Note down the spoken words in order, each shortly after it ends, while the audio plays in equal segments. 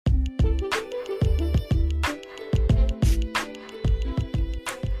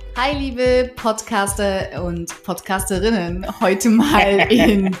Hi, liebe Podcaster und Podcasterinnen. Heute mal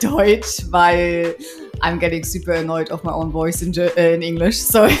in Deutsch, weil I'm getting super annoyed of my own voice in English.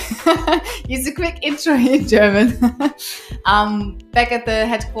 So here's a quick intro in German. Back at the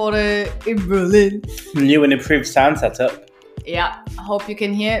headquarters in Berlin. New and improved sound setup. Yeah, hope you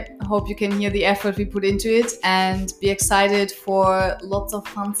can hear the effort we put into it and be excited for lots of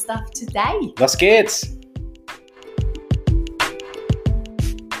fun stuff today. Was geht's?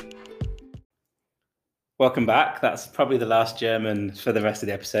 Welcome back. That's probably the last German for the rest of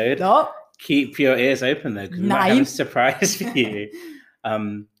the episode. No. Keep your ears open though, because we might have a surprise for you.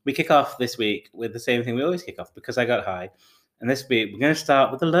 We kick off this week with the same thing we always kick off, because I got high. And this week we're going to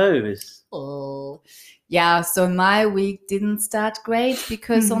start with the lows. Oh. Yeah, so my week didn't start great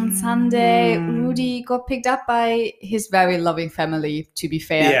because on Sunday, Rudy got picked up by his very loving family, to be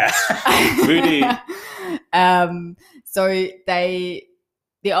fair. Yeah, Rudy. So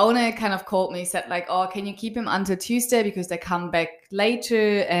the owner kind of called me, said like, oh, can you keep him until Tuesday because they come back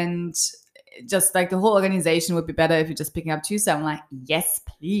later and just like the whole organization would be better if you just pick him up Tuesday. I'm like, yes,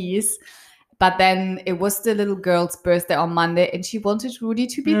 please. But then it was the little girl's birthday on Monday, and she wanted Rudy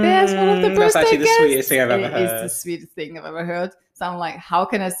to be there as one of the birthday That's actually guests. the sweetest thing I've ever heard. It is the sweetest thing I've ever heard. So I'm like, how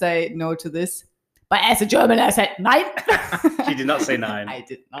can I say no to this? But as a German, I said nein. She did not say nein. I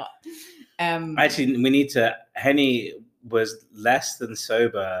did not. Actually, we need to... Henny was less than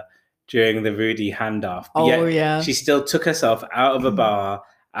sober during the Rudy handoff. Yeah. She still took herself out of a bar,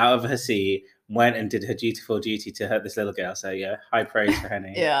 out of her seat, went and did her dutiful duty to her, this little girl. So yeah, high praise for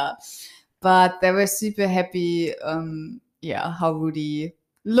Henny. Yeah. But they were super happy, how Rudy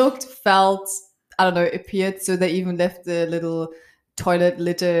looked, felt, I don't know, appeared. So they even left the little cat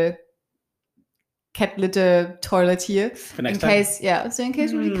litter toilet here. For next in time.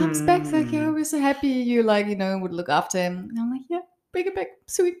 case Rudy comes back, it's like, yeah, we're so happy you would look after him. And I'm like, yeah, bring it back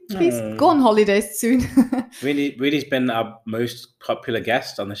soon, please. Go on holidays soon. Rudy's been our most popular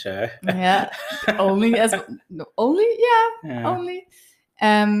guest on the show. Yeah, only.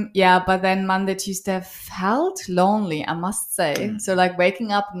 But then Monday, Tuesday felt lonely, I must say. So like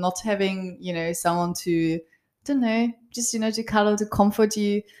waking up, not having, someone to, to cuddle, to comfort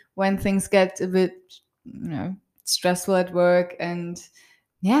you when things get a bit, stressful at work. And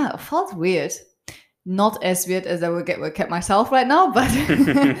yeah, it felt weird. Not as weird as I would get myself right now, but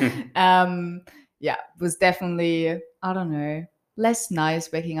it was definitely, I don't know, less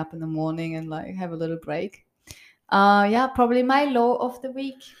nice waking up in the morning and like have a little break. Probably my low of the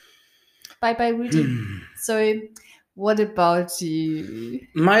week. Bye, Rudy. So, what about you?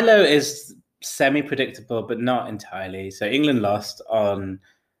 My low is semi-predictable, but not entirely. So, England lost on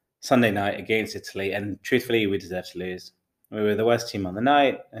Sunday night against Italy, and truthfully, we deserved to lose. We were the worst team on the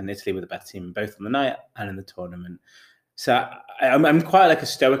night, and Italy were the best team both on the night and in the tournament. So, I'm quite like a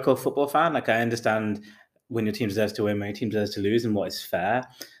stoical football fan. Like, I understand when your team deserves to win, when your team deserves to lose, and what is fair.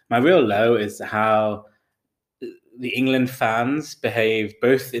 My real low is how the England fans behave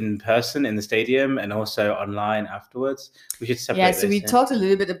both in person in the stadium and also online afterwards. We should separate. Yeah, so we talked a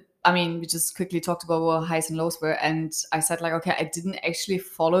little bit. We just quickly talked about what highs and lows were, and I said like, okay, I didn't actually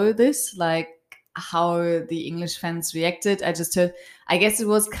follow this, like how the English fans reacted. I just heard. I guess it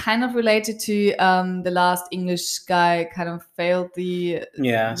was kind of related to the last English guy kind of failed the.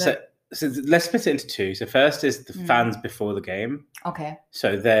 Yeah. So let's split it into two. So first is the fans before the game. Okay.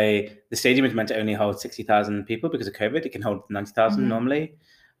 So the stadium is meant to only hold 60,000 people because of COVID. It can hold 90,000 normally.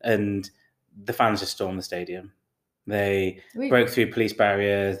 And the fans just stormed the stadium. They broke through police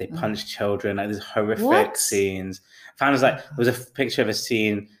barriers. They punched children. Like, there's horrific scenes. Fans there was a picture of a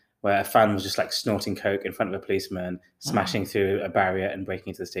scene where a fan was just like snorting coke in front of a policeman, smashing through a barrier and breaking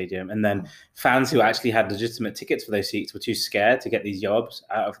into the stadium. And then fans who actually had legitimate tickets for those seats were too scared to get these yobs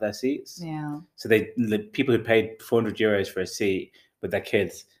out of their seats. Yeah. So the people who paid 400 euros for a seat with their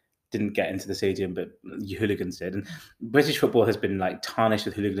kids didn't get into the stadium, but hooligans did. And British football has been like tarnished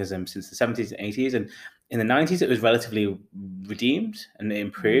with hooliganism since the 70s and 80s. And in the 90s, it was relatively redeemed and it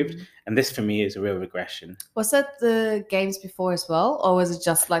improved. And this, for me, is a real regression. Was that the games before as well? Or was it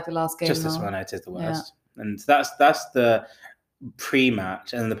just like the last game? Just this one, it is the worst. Yeah. And that's the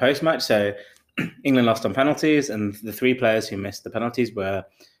pre-match. And the post-match, so England lost on penalties. And the three players who missed the penalties were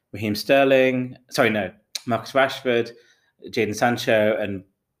Marcus Rashford, Jadon Sancho, and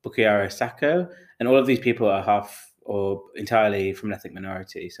Bukayo Saka. And all of these people are half or entirely from an ethnic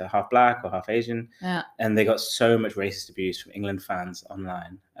minority, so half black or half Asian. Yeah. And they got so much racist abuse from England fans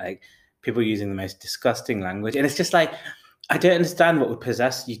online. Like, people using the most disgusting language. And it's just like, I don't understand what would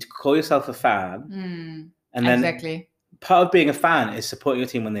possess you to call yourself a fan. And then part of being a fan is supporting your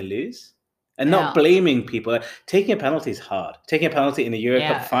team when they lose. and not blaming people. Like, taking a penalty is hard. Taking a penalty in the Euro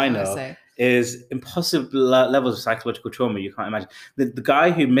Cup final is impossible levels of psychological trauma you can't imagine. The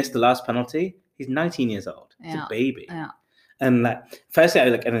guy who missed the last penalty, he's 19 years old. He's a baby. Yeah. And like, firstly,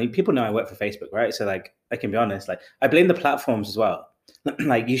 and people know I work for Facebook, right? So like, I can be honest, like, I blame the platforms as well.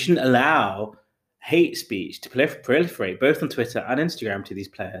 Like, you shouldn't allow hate speech to proliferate both on Twitter and Instagram to these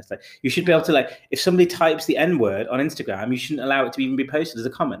players. Like, you should be able to, like, if somebody types the N-word on Instagram, you shouldn't allow it to even be posted as a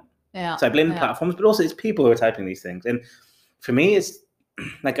comment. Yeah. So I blame the platforms, but also it's people who are typing these things. And for me, it's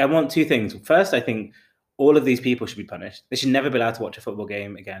like, I want two things. First, I think all of these people should be punished. They should never be allowed to watch a football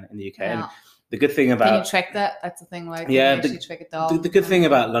game again in the UK. Yeah. And the good thing about... Can you track that? That's the thing. Like, yeah, can you actually track it down? The good thing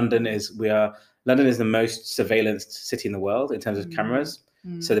about London is London is the most surveillanced city in the world in terms of cameras.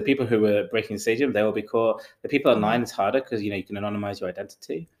 So the people who were breaking the stadium, they will be caught. The people online, it's harder because, you can anonymize your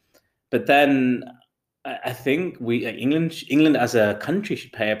identity. But then I think England as a country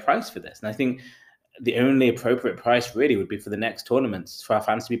should pay a price for this. And I think the only appropriate price really would be for the next tournaments for our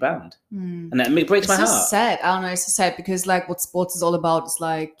fans to be banned. And that breaks my heart. It's so sad. I don't know. It's so sad because like what sports is all about is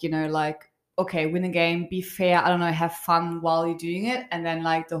like, okay, win a game, be fair, I don't know, have fun while you're doing it. And then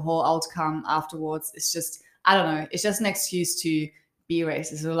like the whole outcome afterwards is just, I don't know, it's just an excuse to be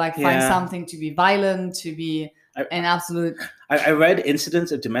racist. So like find something to be violent, to be an absolute... I read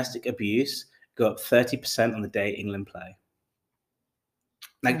incidents of domestic abuse go up 30% on the day England play.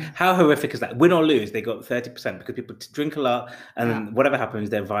 Like, how horrific is that? Win or lose, they go up 30% because people drink a lot and then whatever happens,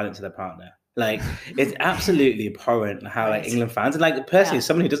 they're violent to their partner. Like, it's absolutely abhorrent how like England fans, and like personally, as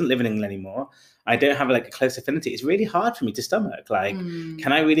someone who doesn't live in England anymore, I don't have like a close affinity. It's really hard for me to stomach. Like,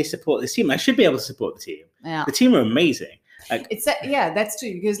 can I really support this team? I should be able to support the team. Yeah. The team are amazing. Like, it's that's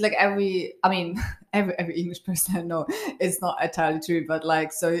true because like every English person I know, it's not entirely true, but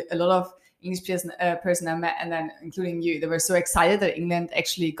like so a lot of English person I met, and then including you, they were so excited that England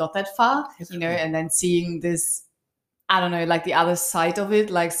actually got that far, and then seeing this, I don't know, like the other side of it,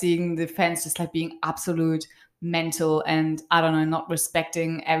 like seeing the fans just like being absolute mental and I don't know, not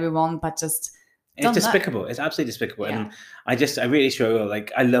respecting everyone, but just it's despicable. It's absolutely despicable. Yeah. And I really struggle.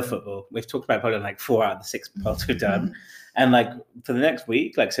 Like, I love football. We've talked about probably like 4 out of the 6 pods we've done. And like for the next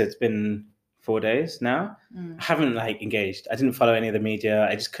week, like, so it's been 4 days now. I haven't like engaged. I didn't follow any of the media.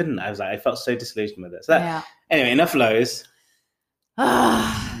 I just couldn't. I felt so disillusioned with it. So anyway, enough lows.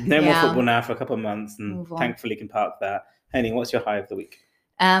 No more football now for a couple of months, and thankfully can park that. Henny, what's your high of the week?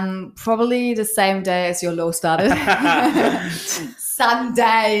 Probably the same day as your low started.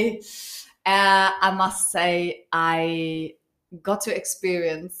 Sunday. I must say I got to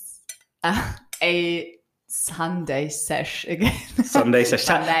experience a Sunday sesh again. Sunday sesh.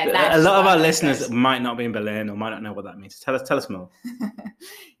 A lot of our listeners might not be in Berlin or might not know what that means. Tell us more.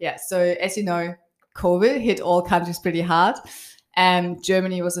 Yeah, so as you know, COVID hit all countries pretty hard.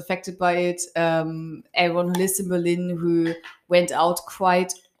 Germany was affected by it. Everyone who lives in Berlin who went out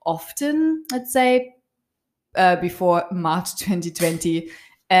quite often, let's say, before March 2020,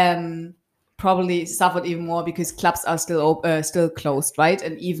 probably suffered even more because clubs are still closed, right?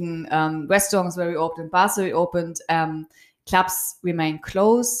 And even restaurants were reopened, bars were reopened, clubs remain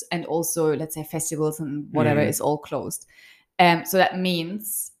closed, and also, let's say, festivals and whatever is all closed. So that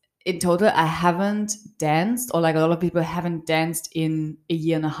means in total, I haven't danced, or like a lot of people haven't danced in a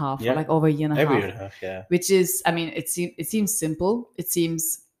year and a half, or like over a year and a half. Every year and a half, yeah. Which is, I mean, it seems simple. It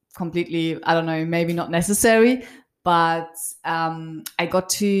seems completely, I don't know, maybe not necessary. But I got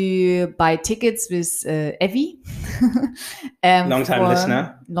to buy tickets with Evie. Long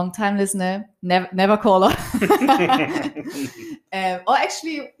time listener, never caller. Or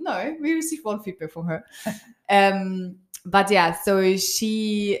actually, no, we received one feedback from her. But yeah, so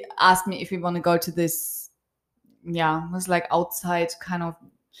she asked me if we want to go to this, it was like outside kind of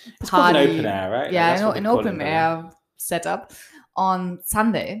party. It's called an open air, right? Yeah, an open air setup on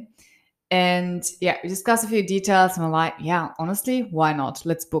Sunday. And yeah, we discussed a few details and we're like, yeah, honestly, why not?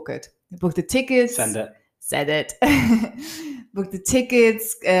 Let's book it. We booked the tickets. Send it. Booked the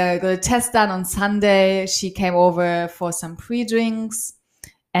tickets, got a test done on Sunday. She came over for some pre-drinks.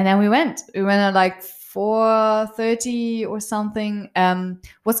 And then we went. We went at like 4:30 or something.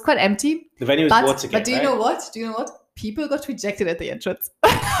 Was quite empty. The venue was Watergate, but do you know what? People got rejected at the entrance.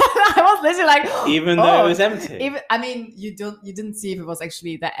 I was literally like, even though it was empty. I mean, you didn't see if it was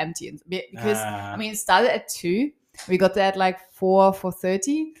actually that empty because I mean, it started at 2. We got there at like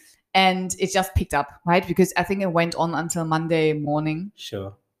 4:30, and it just picked up, right? Because I think it went on until Monday morning.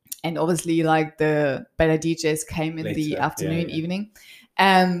 Sure. And obviously, like the better DJs came in the afternoon, evening.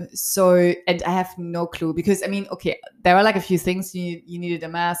 So, and I have no clue because I mean, okay, there are like a few things. You needed a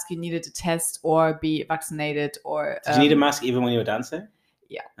mask, you needed a test, or be vaccinated, or did you need a mask even when you were dancing?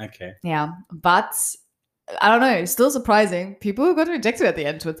 Yeah. Okay. Yeah. But I don't know, it's still surprising. People got rejected at the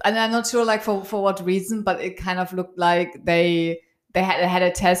entrance. And I'm not sure like for what reason, but it kind of looked like they had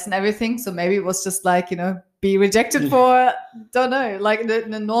a test and everything. So maybe it was just like, be rejected for, don't know, like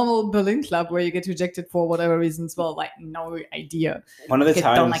in a normal Berlin club where you get rejected for whatever reasons. Well, like no idea. One of the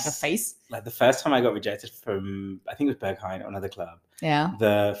times, don't like a face. Like the first time I got rejected from, I think it was Berghain or another club. Yeah.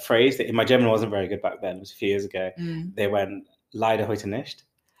 The phrase that my German wasn't very good back then. It was a few years ago. They went "Leider heute nicht,"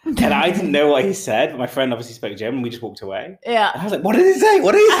 and I didn't know what he said. But my friend obviously spoke German. We just walked away. Yeah. And I was like, "What did he say?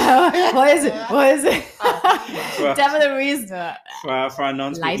 What did he say? What is it? What is it?" Definitely reason. For our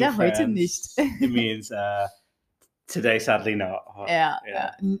non-speaking Leider friends, heute nicht. It means today, sadly not. Yeah.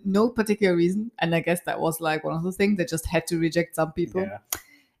 No particular reason, and I guess that was like one of the things. They just had to reject some people. Yeah.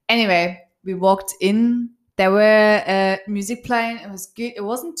 Anyway, we walked in. There were music playing. It was good. It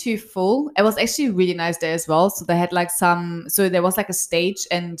wasn't too full. It was actually a really nice day as well. So they had like so there was like a stage,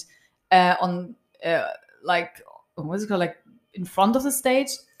 and on like what's it called, like in front of the stage,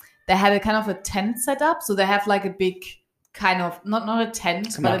 they had a kind of a tent set up. So they have like a big kind of not a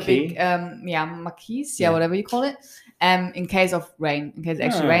tent, but a big marquise, whatever you call it, in case of rain, in case it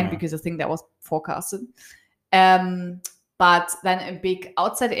actually rained, because I think that was forecasted. But then a big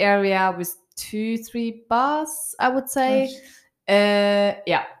outside area with 2-3 bars, I would say.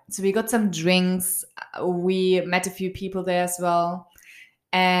 Nice. So we got some drinks. We met a few people there as well.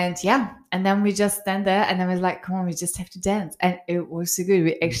 And then we just stand there, and then we was like, come on, we just have to dance. And it was so good.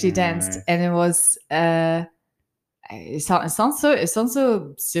 We actually danced, and it was it sounds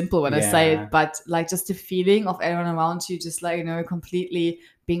so simple when I say it, but like just the feeling of everyone around you, just like, completely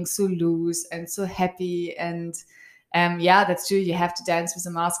being so loose and so happy. And that's true, you have to dance with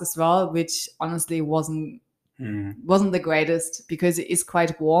a mask as well, which honestly wasn't the greatest, because it is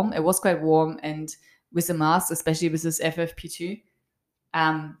quite warm. It was quite warm, and with a mask, especially with this FFP2,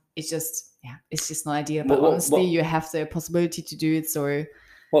 it's just not ideal. But honestly, you have the possibility to do it. So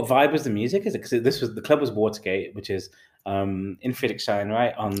what vibe was the music? Is it because the club was Watergate, which is in Friedrichshain,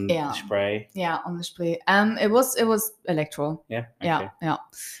 right, on the Spree? Yeah, on the Spree. It was electro. Yeah. Okay. Yeah.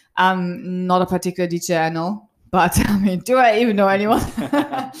 Not a particular DJ I know, but I mean, do I even know anyone?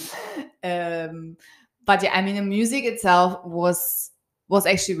 But yeah, I mean, the music itself was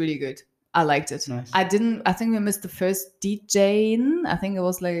actually really good. I liked it. Nice. I think we missed the first DJ. I think it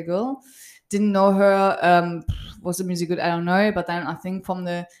was like a girl. Didn't know her. Was the music good? I don't know. But then I think from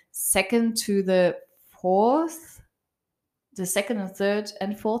the second to the fourth, the second and third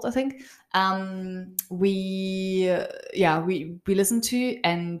and fourth, I think, we listened to,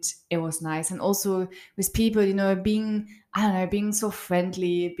 and it was nice. And also with people, being so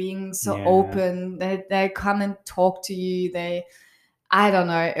friendly, being so open. They come and talk to you. I don't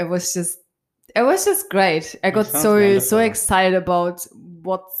know. It was just great. I got so excited about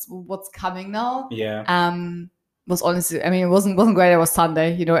what's coming now. Yeah. Was honestly, I mean, it wasn't great. It was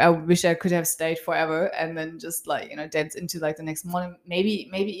Sunday. I wish I could have stayed forever and then just like dance into like the next morning. Maybe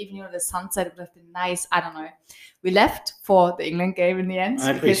even the sunset would have been nice. I don't know. We left for the England game in the end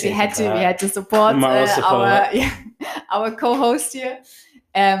because we had to support our co-host here.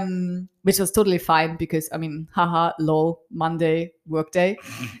 Which was totally fine because, I mean, haha, lol, Monday, work day.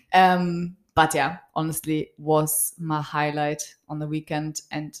 But yeah, honestly, was my highlight on the weekend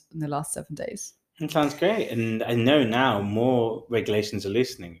and in the last 7 days. It sounds great. And I know now more regulations are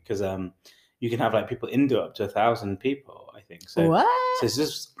loosening because you can have like people indoor up to 1,000 people, I think. So, what? So it's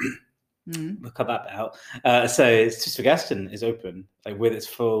just... We'll cut that out. So Suggestion is open, like with its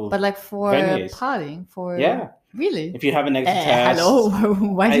full. But like for venues. Partying, for really. If you have a negative test. Hello,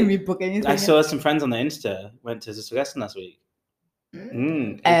 why didn't we book anything? I saw some friends on the Insta went to Suggestion last week.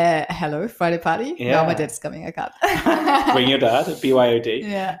 Hello, Friday party. Yeah. No, my dad's coming. I can't. Bring your dad. BYOD.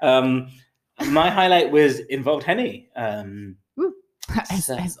 Yeah. My highlight was involved Henny. As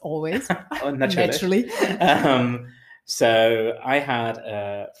always. Naturally. So I had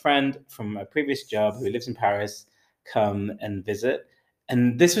a friend from a previous job who lives in Paris come and visit.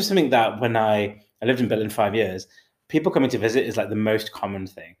 And this was something that when I lived in Berlin 5 years, people coming to visit is like the most common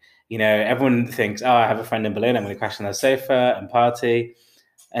thing. Everyone thinks, I have a friend in Berlin, I'm going to crash on their sofa and party.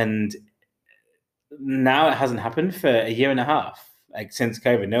 And now it hasn't happened for a year and a half. Like since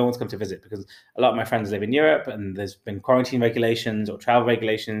COVID, no one's come to visit because a lot of my friends live in Europe and there's been quarantine regulations or travel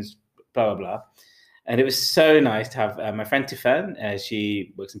regulations, blah, blah, blah. And it was so nice to have my friend Tiffen,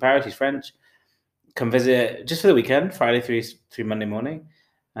 she works in Paris, she's French, come visit just for the weekend, Friday through Monday morning.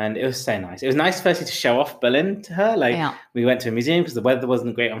 And it was so nice. It was nice firstly to show off Berlin to her. We went to a museum because the weather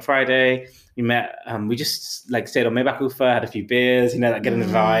wasn't great on Friday. We met, we just like stayed on Maybach Ufer, had a few beers, like getting the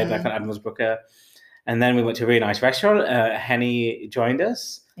vibe, like on Admiralsbrücke. And then we went to a really nice restaurant. Henny joined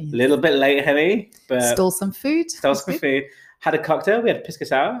us. Yes. A little bit late, Henny, but Stole some food. stole some food. Had a cocktail. We had pisco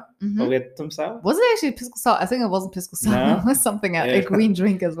sour. Mhm. Or we had some sour. Was it actually pisco sour? I think it wasn't pisco sour. No? It was something else, Yeah. a green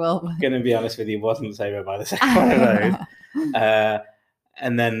drink as well. I'm going to be honest with you, wasn't sober by the second one of those.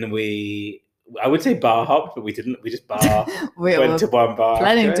 And then I would say bar hopped, but we didn't. We just went to one bar.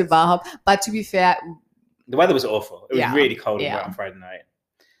 Planning to afterwards. bar hop. But to be fair, The weather was awful. It was Yeah. really cold and Yeah. wet on Friday night.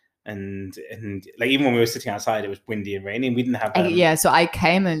 And like even when we were sitting outside, it was windy and rainy. And we didn't have so I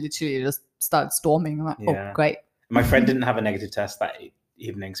came and literally just started storming. I'm like, Yeah. oh, great. My friend didn't have a negative test that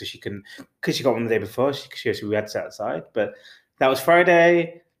evening, so she couldn't, because she got one the day before. We had to sit outside, but that was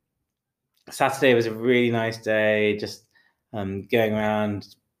Friday. Saturday was a really nice day, just going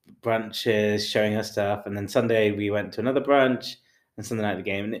around brunches, showing her stuff, and then Sunday we went to another brunch, and Sunday night the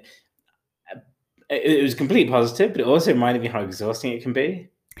game. And it was completely positive, but it also reminded me how exhausting it can be.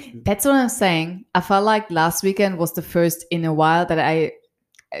 That's what I'm saying. I felt like last weekend was the first in a while that I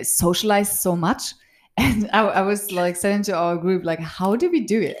socialized so much. And I was like saying to our group, like, how did we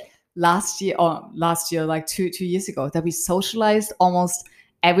do it last year, like two years ago, that we socialized almost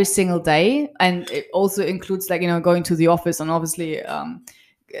every single day. And it also includes like, going to the office and obviously,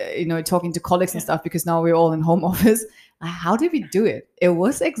 talking to colleagues and stuff, because now we're all in home office. How did we do it? It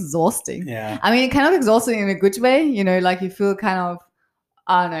was exhausting. Yeah. I mean, kind of exhausting in a good way, like you feel kind of,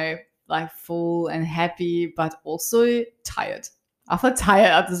 I don't know, like full and happy, but also tired. I felt tired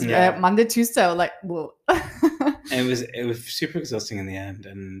at this Monday, Tuesday. I was like, whoa. It was super exhausting in the end,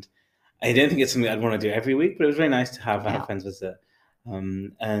 and I don't think it's something I'd want to do every week, but it was really nice to have friends visit.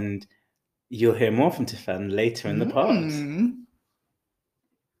 And you'll hear more from Tiffany later in the pod.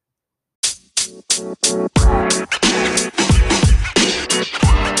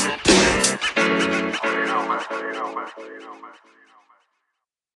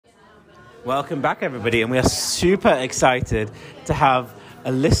 Welcome back, everybody, and we are super excited to have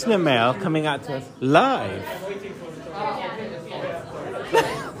a listener mail coming out to us live.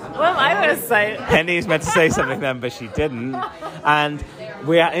 What am I going to say? Henny's meant to say something then, but she didn't. And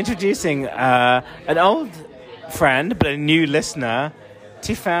we are introducing an old friend, but a new listener,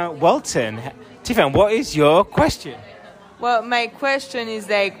 Tiffany Walton. Tiffany, what is your question? Well, my question is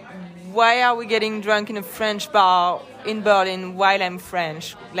like, why are we getting drunk in a French bar in Berlin while I'm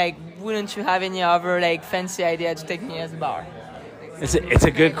French? Like, wouldn't you have any other like fancy idea to take me as a bar? It's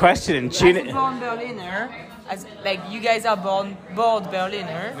a good question. And As a born Berliner, as like you guys are bored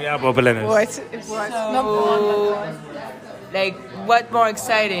Berliner. We are both Berliners. So, like, what more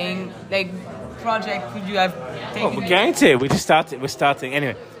exciting like project could you have taken? Well, we're going to. We're starting.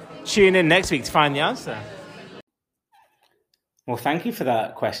 Anyway, tune in next week to find the answer. Well, thank you for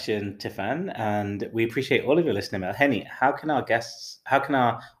that question, Tiffany, and we appreciate all of your listening mail. Henny, how can our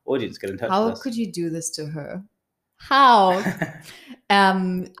audience get in touch with us? How could you do this to her? How?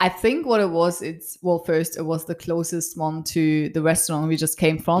 I think what it was, first it was the closest one to the restaurant we just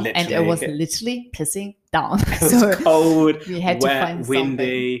came from, and it was literally pissing down. It was cold, we had wet, to find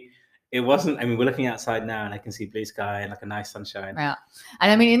windy. something. It wasn't. I mean, we're looking outside now, and I can see blue sky and like a nice sunshine. Yeah,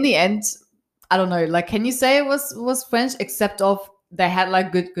 and I mean, in the end, I don't know. Like, can you say it was French? Except of they had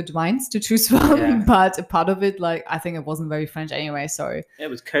like good wines to choose from, but a part of it, like, I think it wasn't very French anyway. So it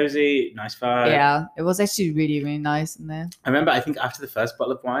was cozy, nice vibe. Yeah, it was actually really, really nice in there. I remember, I think after the first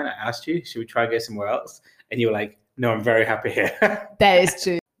bottle of wine, I asked you, should we try and go somewhere else? And you were like, no, I'm very happy here. That is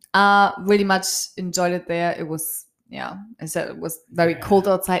true. Really much enjoyed it there. It was, I said it was very cold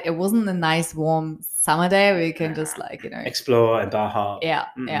outside. It wasn't a nice warm summer day where you can just like, explore and bar hop. Yeah.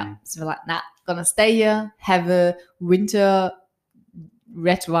 So we're like, nah, gonna stay here, have a winter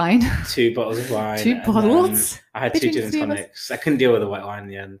red wine. 2 bottles of wine. 2 bottles. I had 2 gin and tonics. I couldn't deal with the white wine in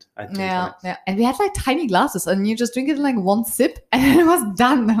the end. I had yeah. And we had like tiny glasses, and you just drink it in like one sip, and it was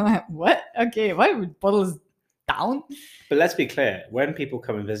done. I'm like, what? Okay, why bottles down? But let's be clear: when people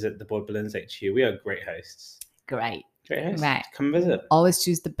come and visit the Board Berlin HQ, we are great hosts. Great hosts. Right. Come visit. Always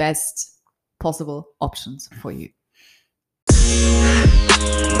choose the best possible options for you.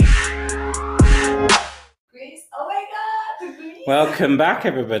 Greece. Oh my God! Greece. Welcome back,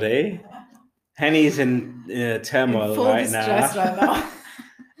 everybody. Henny's in turmoil right now.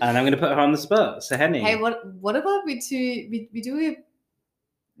 And I'm going to put her on the spot. So, Henny. Hey, what about we do a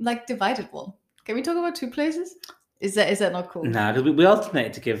like divided one? Can we talk about 2 places? Is that not cool? No, because we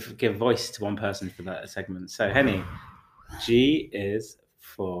alternate to give voice to one person for that segment. So, Henny, G is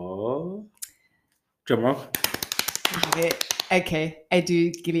for drumroll. Okay, I do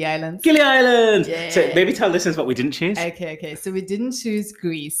Gili Island. Gili Island! Yeah. So maybe tell listeners what we didn't choose. Okay. So we didn't choose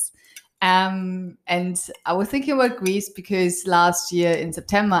Greece. And I was thinking about Greece because last year in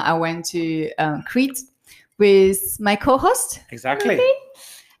September I went to Crete with my co-host. Exactly. Ruby,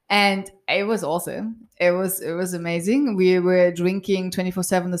 and it was awesome. It was amazing. We were drinking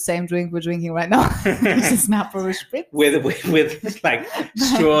 24/7 the same drink we're drinking right now, which is Napoli Spritz. With like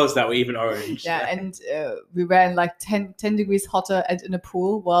straws that were even orange. Yeah, and we were in like 10 degrees hotter and in a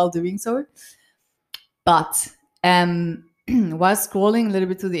pool while doing so. But while scrolling a little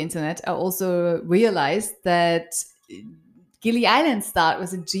bit through the internet, I also realized that Gili Islands start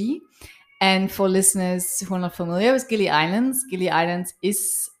with a G. And for listeners who are not familiar with Gili Islands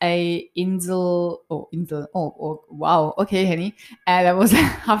is a insel. Oh, wow. Okay, Henny. That was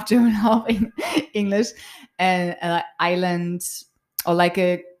half German, half English. And island, or like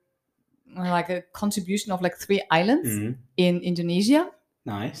a contribution of like 3 islands in Indonesia.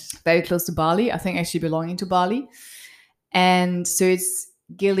 Nice. Very close to Bali. I think actually belonging to Bali. And so it's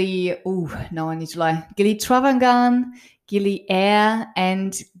Gili. Oh, now I need to lie. Gili Trawangan, Gili Air,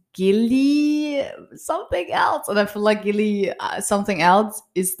 and Gili something else. And I feel like Gili something else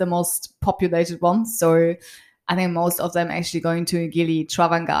is the most populated one. So I think most of them actually going to Gili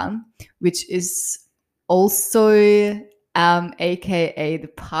Trawangan, which is also aka the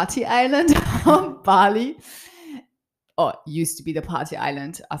party island of Bali. Or used to be the party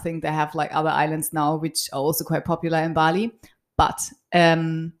island. I think they have like other islands now, which are also quite popular in Bali. But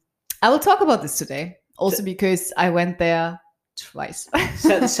I will talk about this today, also because I went there twice.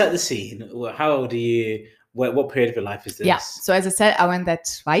 set the scene. How old are you? What period of your life is this? Yeah. So as I said, I went there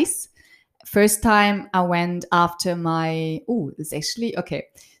twice. First time I went after my. Oh, it's actually okay.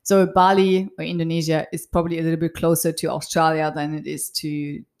 So Bali or Indonesia is probably a little bit closer to Australia than it is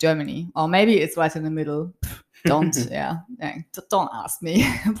to Germany, or maybe it's right in the middle. Don't ask me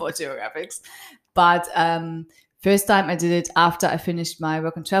for geographics. But first time I did it after I finished my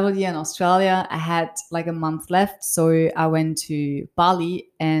work and travel year in Australia. I had like a month left, so I went to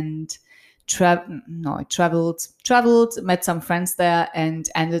Bali and traveled, met some friends there, and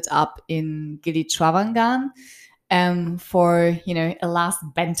ended up in Gili Trawangan for a last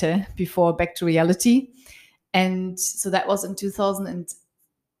banter before back to reality. And so that was in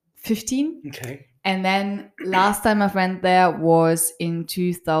 2015. Okay. And then last time I went there was in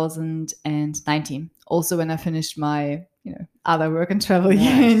 2019. Also when I finished my, other work and travel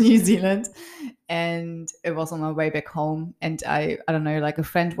year in New Zealand. And it was on my way back home. And I don't know, like a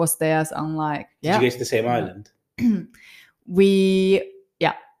friend was there. So I'm like, yeah. Did you go to the same island? We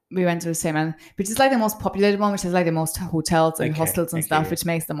went to the same island, which is like the most populated one, which has like the most hotels and hostels and stuff, which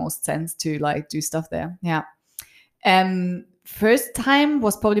makes the most sense to like do stuff there. Yeah. First time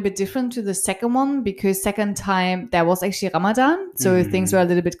was probably a bit different to the second one because second time there was actually Ramadan. So things were a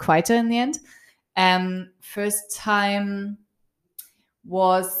little bit quieter in the end. First time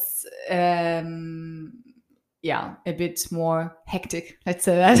was, a bit more hectic. Let's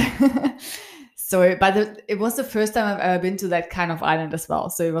say that. So, but it was the first time I've ever been to that kind of island as well.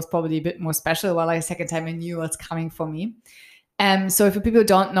 So it was probably a bit more special. While like a second time I knew what's coming for me. So for people who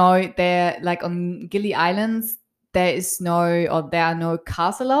don't know, they're like on Gili Islands, there are no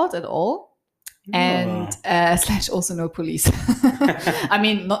cars allowed at all. And / also no police. I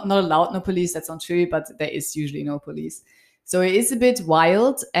mean, not allowed no police, that's not true, but there is usually no police. So it is a bit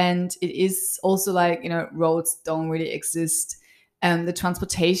wild, and it is also like, roads don't really exist. The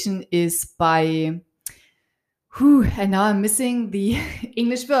transportation is by, and now I'm missing the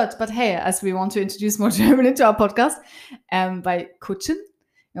English word, but hey, as we want to introduce more German into our podcast, by Kutschen.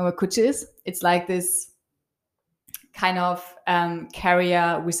 You know what Kutsche is? It's like this kind of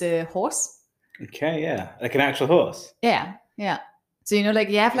carrier with a horse. Okay, yeah. Like an actual horse? Yeah. So, like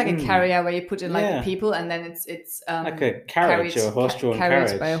you have like a carrier where you put in like the people, and then it's like a carriage or a horse-drawn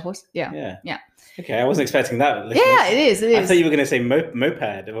carriage. By a horse. Yeah. Okay, I wasn't expecting that. Yeah, it is. I thought you were going to say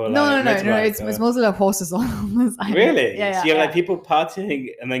moped or no. It's mostly like horses on this island. Really? Yeah. So you have like people partying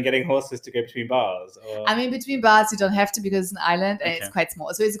and then getting horses to go between bars? Or... I mean, between bars you don't have to because it's an island and it's quite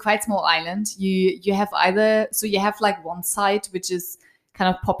small. So it's a quite small island. You have you have like one side which is kind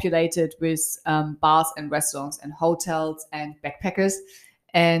of populated with bars and restaurants and hotels and backpackers.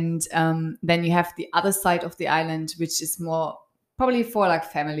 And then you have the other side of the island, which is more probably for like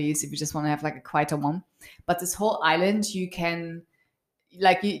families if you just want to have like a quieter one. But this whole island, you can you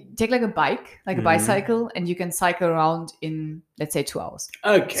take like a bike, like a bicycle, and you can cycle around in, let's say, 2 hours.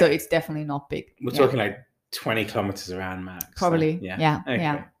 Okay. So it's definitely not big. We're talking like 20 kilometers around max. Probably. So,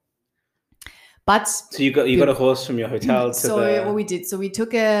 yeah. But so you got a horse from your hotel to what we did, so we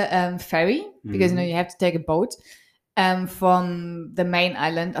took a ferry because you have to take a boat from the main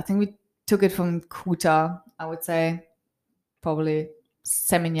island. I think we took it from Kuta, I would say, probably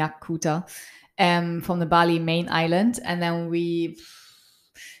Seminyak Kuta from the Bali main island. And then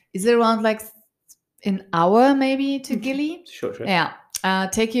is it around like an hour maybe to Gili? Short trip. Yeah.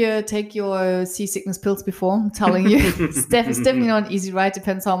 Take your seasickness pills before. I'm telling you, it's definitely not an easy ride.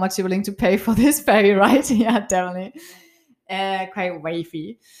 Depends how much you're willing to pay for this ferry ride. Yeah, definitely. Quite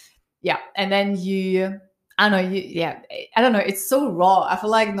wavy. Yeah, and then I don't know. It's so raw. I feel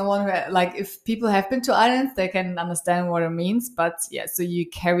like no one, like if people have been to islands, they can understand what it means. But yeah, so you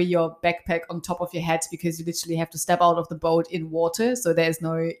carry your backpack on top of your head because you literally have to step out of the boat in water. So there's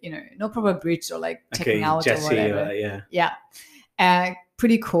no proper bridge or like checking out or whatever. Yeah.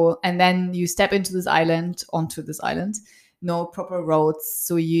 Pretty cool. And then you step onto this island, no proper roads.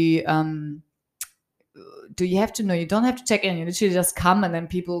 So you you don't have to check in. You literally just come, and then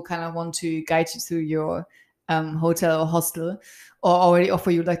people kind of want to guide you through your hotel or hostel, or already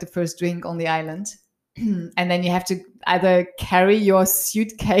offer you like the first drink on the island. And then you have to either carry your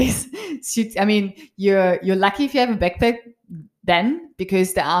suitcase. I mean, you're lucky if you have a backpack then,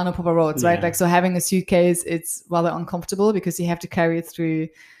 because there are no proper roads, right? Like, so having a suitcase, it's rather uncomfortable because you have to carry it through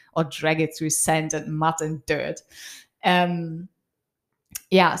or drag it through sand and mud and dirt.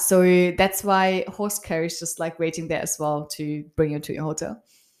 Yeah, so that's why horse carriage just like waiting there as well to bring you to your hotel.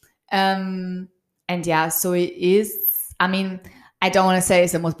 And yeah, so it is, I mean, I don't want to say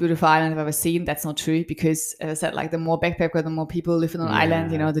it's the most beautiful island I've ever seen. That's not true, because as I said, like the more backpacker, the more people live on an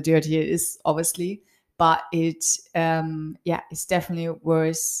island, the dirtier it is, obviously. But it's definitely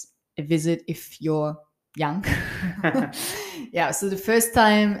worth a visit if you're young. Yeah, so the first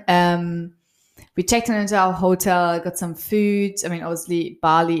time we checked into our hotel, got some food. I mean, obviously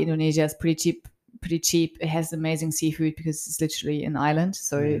Bali, Indonesia is pretty cheap. It has amazing seafood because it's literally an island.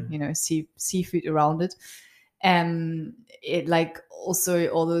 So, seafood around it. It like also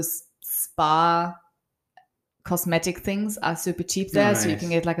all those spa cosmetic things are super cheap there. Nice. So you can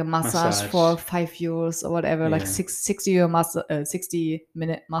get like a massage for €5 or whatever, like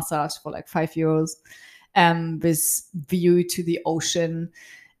 60-minute massage for like €5 with view to the ocean.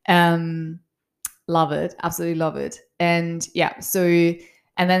 Love it, absolutely love it. And yeah, so,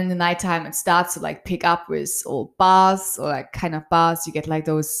 and then in the nighttime it starts to like pick up with all bars or like kind of bars. You get like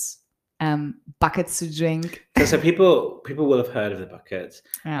those buckets to drink. So people will have heard of the buckets,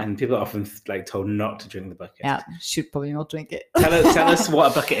 and people are often like told not to drink the bucket. Yeah, should probably not drink it. Tell us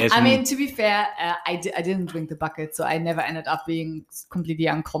what a bucket is. I mean, to be fair, I didn't drink the bucket, so I never ended up being completely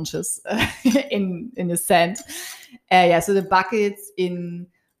unconscious in the sand. So the buckets in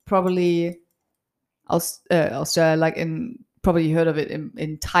probably Australia, like probably heard of it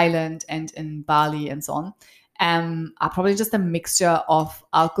in Thailand and in Bali and so on. Are probably just a mixture of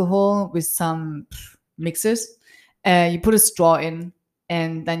alcohol with some mixers. You put a straw in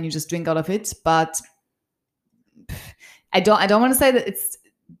and then you just drink out of it. But I don't want to say that it's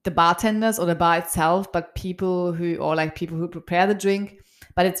the bartenders or the bar itself, but people who prepare the drink.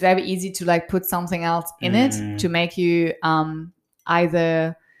 But it's very easy to like put something else in it to make you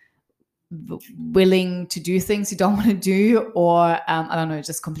either willing to do things you don't want to do, or I don't know,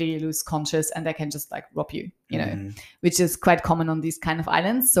 just completely lose conscious, and they can just like rob you, which is quite common on these kind of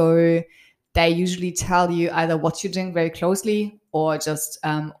islands. So they usually tell you either what you drink very closely, or just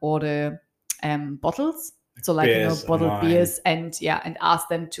order bottles, so like beers, bottled beers, and ask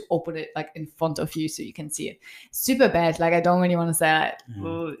them to open it like in front of you so you can see it. Super bad, like I don't really want to say that,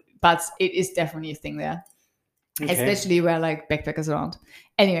 but it is definitely a thing there. Okay. Especially where like backpackers around.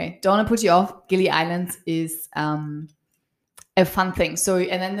 Anyway, don't want to put you off. Gili Islands is a fun thing. So,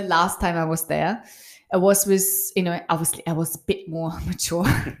 and then the last time I was there, I was with, obviously I was a bit more mature.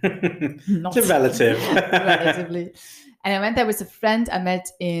 Not relatively. And I went there with a friend I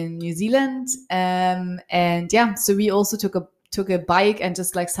met in New Zealand. So we also took a bike and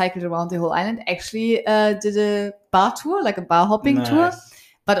just like cycled around the whole island. Actually did a bar tour, like a bar hopping tour.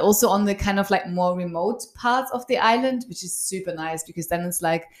 But also on the kind of like more remote parts of the island, which is super nice because then it's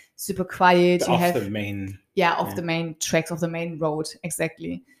like super quiet. The main tracks of the main road,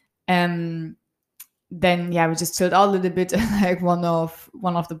 exactly. Then we just chilled out a little bit, like one of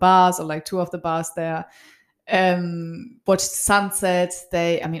the bars or like two of the bars there. Watched sunset.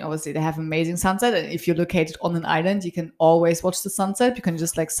 Obviously they have amazing sunset, and if you're located on an island, you can always watch the sunset. You can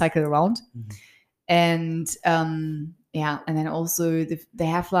just like cycle around, and then also they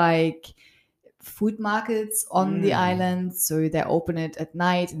have like food markets on the island, so they open it at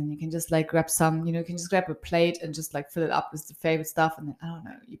night, and then you can just like grab some, you can just grab a plate and just like fill it up with the favorite stuff, and then I don't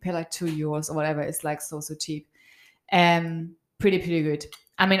know, you pay like €2 or whatever. It's like so cheap, pretty good.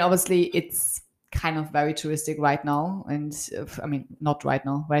 I mean, obviously it's kind of very touristic right now, and not right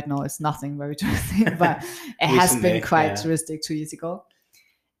now. Right now it's nothing very touristic, but it has been quite touristic 2 years ago.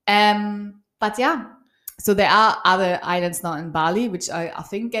 But yeah, so there are other islands now in Bali, which are, I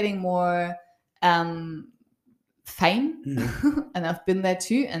think, getting more fame. And I've been there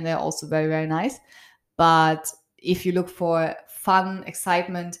too, and they're also very, very nice. But if you look for fun,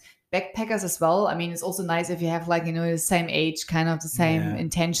 excitement, backpackers as well, I mean, it's also nice if you have like, you know, the same age, kind of the same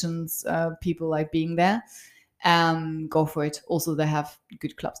intentions, people like being there. Go for it. Also, they have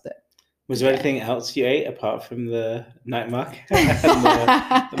good clubs there. Was there anything else you ate apart from the night market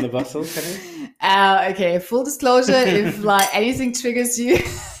and the bustle? Okay, full disclosure, if like anything triggers you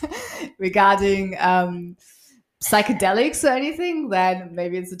regarding psychedelics or anything, then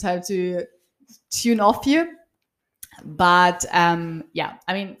maybe it's the time to tune off here. But yeah,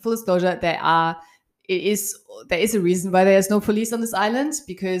 I mean, full disclosure, there is a reason why there's no police on this island,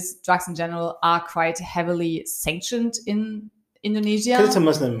 because drugs in general are quite heavily sanctioned in Indonesia. Because it's a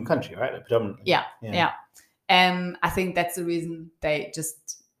Muslim country, right? Like, predominantly. Yeah. I think that's the reason they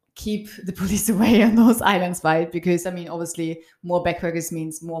just keep the police away on those islands, right? Because, I mean, obviously more backpackers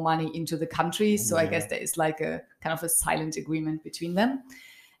means more money into the country. So I guess there is like a kind of a silent agreement between them.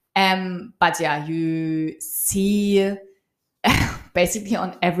 But yeah, you see basically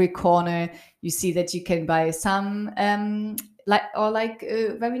on every corner, you see that you can buy some like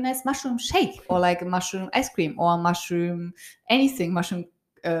a very nice mushroom shake, or like a mushroom ice cream, or a mushroom anything, mushroom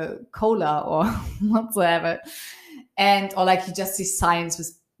cola or whatsoever. And or like you just see signs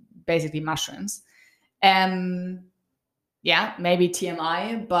with basically mushrooms. Yeah, maybe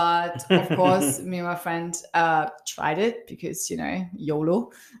TMI, but of course, me and my friend tried it because, you know,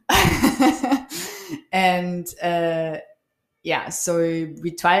 YOLO. And yeah, so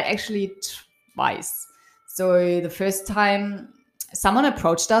we tried actually twice. So the first time, someone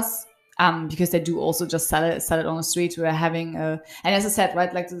approached us because they do also just sell it on the street. We were having and as I said,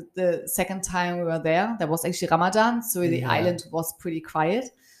 right, like the second time we were there was actually Ramadan, so the island was pretty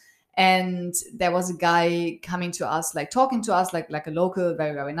quiet. And there was a guy coming to us, like talking to us, like a local,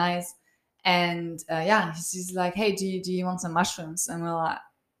 very, very nice. And yeah, he's like, hey, do you want some mushrooms? And we're like,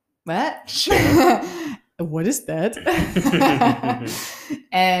 what? Sure. What is that?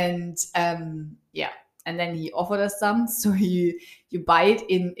 And yeah, and then he offered us some. So you buy it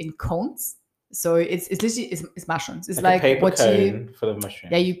in cones. So it's literally it's mushrooms. It's like a paper what cone full of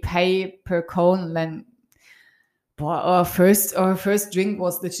mushrooms. Yeah, you pay per cone, and then our first drink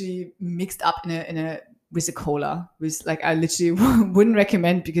was literally mixed up in a with a cola, which like I literally wouldn't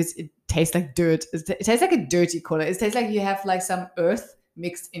recommend because it tastes like dirt. It tastes like a dirty cola. It tastes like you have like some earth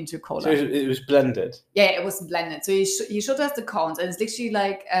mixed into cola. So it was blended. Yeah, it was blended. So he showed us the cones, and it's literally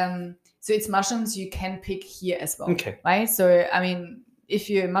like so it's mushrooms you can pick here as well. Okay. Right. So I mean, if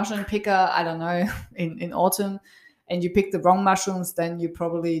you're a mushroom picker, I don't know, in autumn, and you pick the wrong mushrooms, then you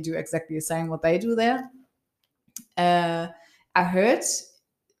probably do exactly the same what they do there. I heard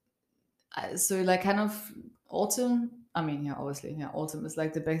so like kind of autumn. I mean, yeah, obviously, yeah, autumn is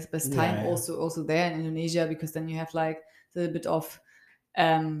like the best time. Yeah. Also there in Indonesia, because then you have like a little bit of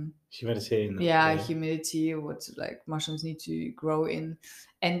humidity. Humidity, what like mushrooms need to grow in,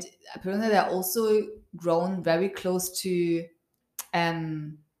 and apparently they're also grown very close to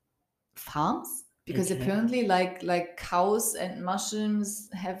farms. Because apparently, like cows and mushrooms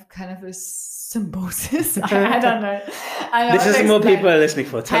have kind of a symbiosis. I don't know. This is what people are listening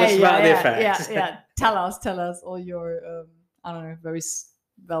for. Tell us about the effects. Yeah. Tell us, all your I don't know, very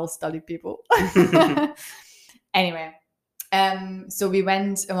well-studied people. Anyway, so we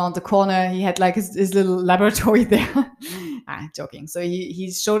went around the corner. He had like his little laboratory there. Joking. So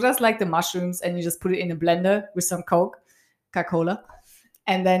he showed us like the mushrooms, and you just put it in a blender with some Coca-Cola.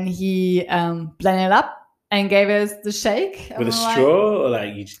 And then he blended it up and gave us the shake. With a straw, or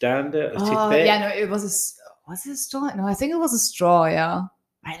like you downed it? Yeah, no, it was was it a straw? No, I think it was a straw, yeah.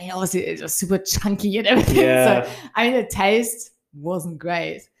 I mean, obviously it was super chunky and everything. Yeah. So, I mean, the taste wasn't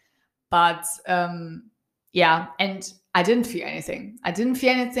great. But yeah, and I didn't feel anything.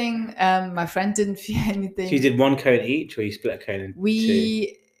 My friend didn't feel anything. So you did one cone each, or you split a cone in two?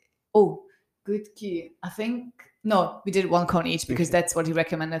 Oh, good key. I think... No, we did one cone each because that's what he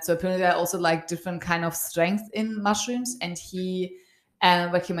recommended. So apparently there are also like different kind of strength in mushrooms, and he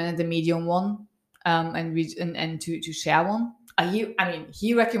recommended the medium one, and to share one.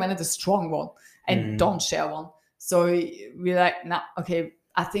 He recommended the strong one and don't share one. So we're like, nah, okay.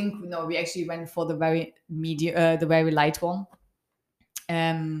 I think we actually went for the very medium, the very light one,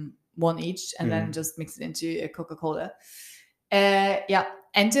 one each, and then just mix it into a Coca-Cola. Yeah,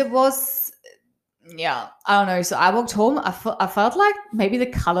 and it was. Yeah, I don't know. So I walked home. I felt like maybe the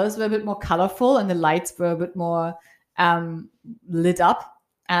colors were a bit more colorful and the lights were a bit more lit up.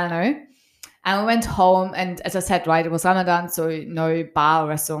 I don't know. And we went home, and as I said, right, it was Ramadan, so no bar or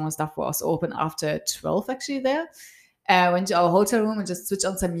restaurant and stuff was open after 12 actually there. Went to our hotel room and just switched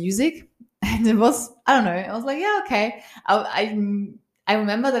on some music. And it was, I don't know, I was like, yeah, okay. I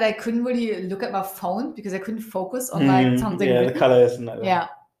remember that I couldn't really look at my phone because I couldn't focus on like something. Yeah, the colors and like that. Yeah.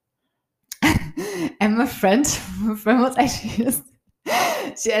 And my friend was actually just,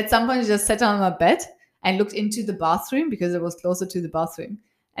 she at some point just sat on my bed and looked into the bathroom because it was closer to the bathroom.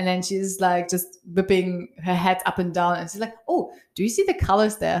 And then she's like just whipping her head up and down, and she's like, "Oh, do you see the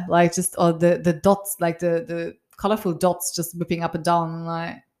colors there? Like just or the dots, like the colorful dots, just whipping up and down." I'm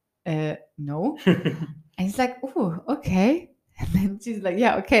like, no. And he's like, "Oh, okay." And then she's like,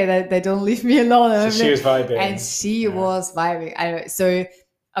 "Yeah, okay." They don't leave me alone. So she was vibing, and she was vibing. So.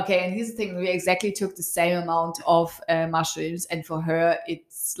 Okay, and here's the thing: we exactly took the same amount of mushrooms, and for her,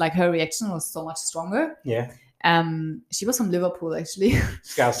 it's like her reaction was so much stronger. Yeah. She was from Liverpool, actually.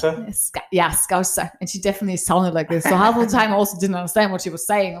 Scouser? Scouser. And she definitely sounded like this. So half of the time I also didn't understand what she was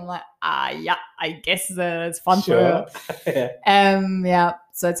saying. I'm like, yeah, I guess it's fun for her. Yeah.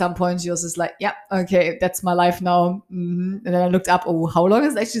 So at some point she was just like, yeah, okay, that's my life now. Mm-hmm. And then I looked up, how long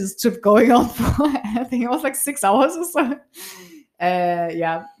is actually this trip going on for? I think it was like 6 hours or so.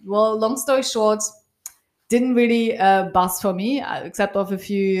 Yeah. Well, long story short, didn't really buzz for me, except of a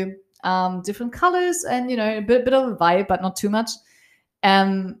few different colors and a bit of a vibe, but not too much.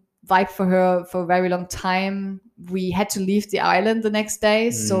 Vibe for her for a very long time. We had to leave the island the next day,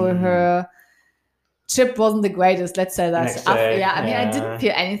 so her trip wasn't the greatest. Let's say that. I mean, I didn't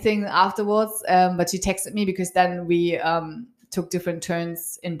feel anything afterwards, but she texted me because then we took different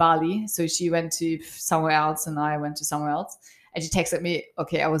turns in Bali. So she went to somewhere else and I went to somewhere else. And she texted me,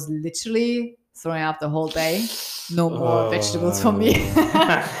 okay, I was literally throwing up the whole day. No more vegetables for me.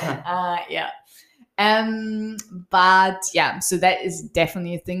 Yeah. But yeah, so that is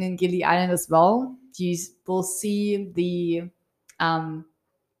definitely a thing in Gili Island as well. You will see the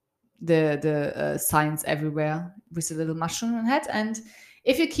signs everywhere with a little mushroom head. And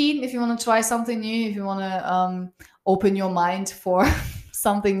if you're keen, if you want to try something new, if you want to open your mind for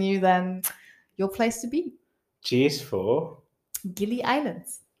something new, then your place to be. Cheers for Gili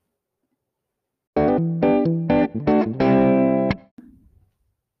Islands.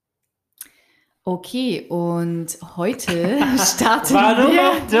 Okay, und heute starten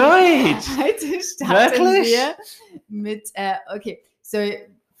wir. Deutsch? Heute starten wir mit. Okay, so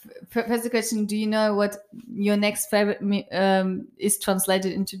first question: do you know what your next favorite is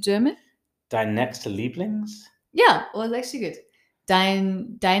translated into German? Dein nächster Lieblings? Yeah, it was actually good.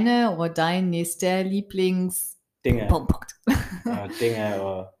 Deine oder dein nächster Lieblings. Dinge. Punkt. Dinge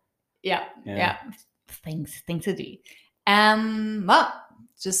or. Yeah. Things to do. Well,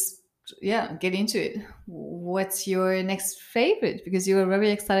 just. Yeah, get into it. What's your next favorite? Because you were very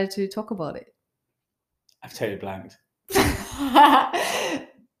excited to talk about it. I've totally blanked.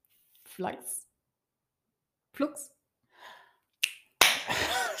 Flux.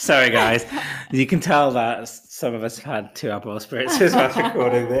 Sorry, guys. You can tell that some of us have had 2 Aperol Spritz as well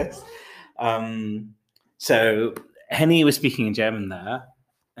recording this. So Henny was speaking in German there,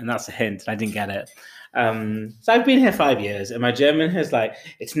 and that's a hint. I didn't get it. So I've been here 5 years, and my German has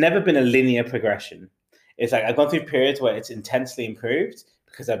it's never been a linear progression. It's like I've gone through periods where it's intensely improved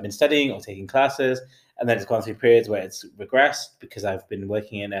because I've been studying or taking classes, and then it's gone through periods where it's regressed because I've been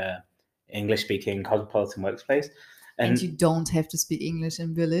working in a English-speaking cosmopolitan workplace. And you don't have to speak English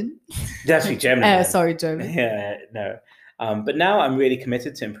in Berlin. That's German. Sorry, German. Yeah, no. But now I'm really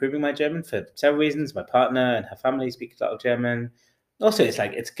committed to improving my German for several reasons. My partner and her family speak a lot of German. Also,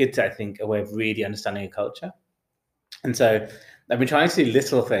 it's good to, I think, a way of really understanding a culture. And so I've been trying to do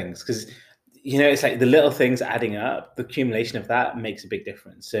little things because, it's like the little things adding up, the accumulation of that makes a big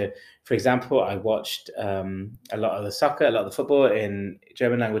difference. So, for example, I watched a lot of the soccer, a lot of the football in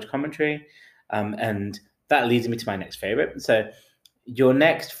German language commentary. And that leads me to my next favorite. So your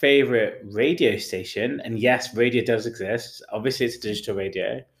next favorite radio station, and yes, radio does exist. Obviously, it's digital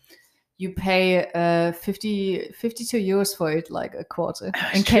radio. You pay 52 euros for it, like a quarter.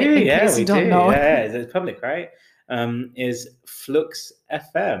 In case you don't know. Yeah, it's public, right? Is Flux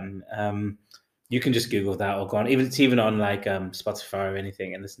FM. You can just Google that or go on. It's even on Spotify or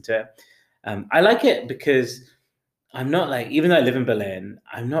anything and listen to it. I like it because I'm not even though I live in Berlin,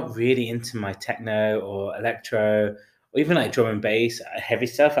 I'm not really into my techno or electro or even drum and bass, heavy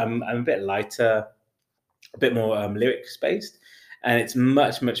stuff. I'm a bit lighter, a bit more lyrics based. And it's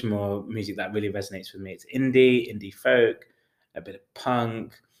much, much more music that really resonates with me. It's indie folk, a bit of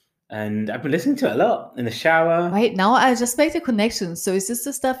punk, And I've been listening to it a lot in the shower. Wait, now I just made the connection. So is this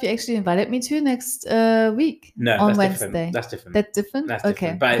the stuff you actually invited me to next week? No, on that's Wednesday. different. That's different. That's different. That's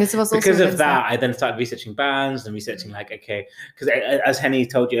okay. different. But because it was also because of Wednesday. that, I then started researching bands and researching like, okay, because as Henny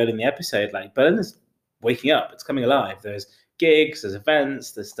told you earlier in the episode, like Berlin is waking up. It's coming alive. There's gigs, there's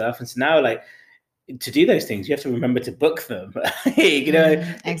events, there's stuff. And so now, like, to do those things, you have to remember to book them. You know,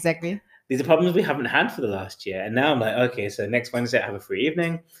 exactly. These are problems we haven't had for the last year. And now I'm like, okay, so next Wednesday I have a free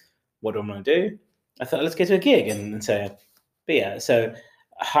evening. What do I want to do? I thought, let's go to a gig. And so, but yeah, so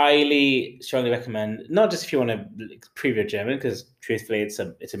highly, strongly recommend, not just if you want to improve your German, because truthfully, it's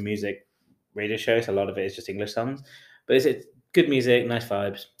a music radio show, so a lot of it is just English songs. But it's good music, nice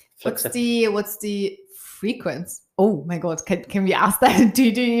vibes. What's the frequency? Oh my god, can we ask that? Do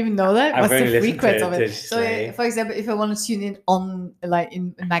you even know that? I've What's the only frequency listened to of it? So, for example, if I want to tune in on like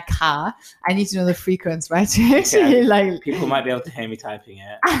in my car, I need to know the frequency, right? To actually, like people might be able to hear me typing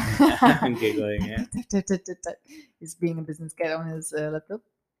it and giggling it. He's being a business guy on his laptop.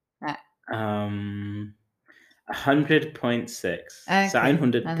 100.6. Okay. So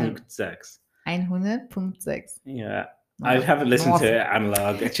 100.6. 100.6. Yeah. I haven't listened to it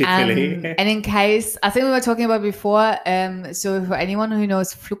analog, truthfully. And in case, I think we were talking about before, so for anyone who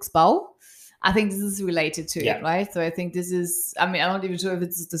knows Fluxbau, I think this is related to it, right? So I think this is, I mean, I'm not even sure if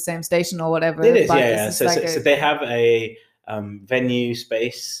it's the same station or whatever. It is, but yeah. Is so, like so they have a venue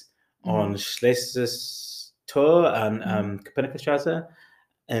space on Schlesistor and Köpenickstraße,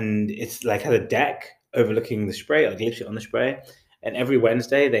 and it's like has a deck overlooking the Spree, like literally on the Spree. And every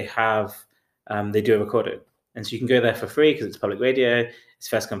Wednesday they have, they do a recording. And so you can go there for free because it's public radio. It's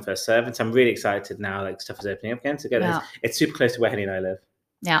first come, first serve. And so I'm really excited now, like stuff is opening up again. So it's super close to where Henny and I live.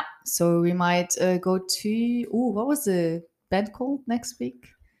 Yeah. So we might go to, what was the band called next week?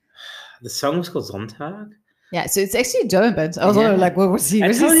 The song was called Sonntag. Yeah, so it's actually a German band. I was wondering, like, what was he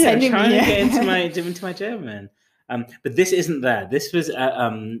sending me? I'm trying to get into my German. But this isn't there. This was at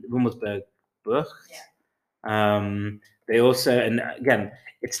Rummelsburg. Yeah. They also, and again,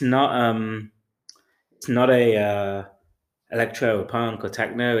 it's not a electro or punk or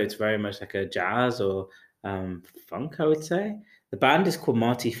techno. It's very much like a jazz or funk, I would say. The band is called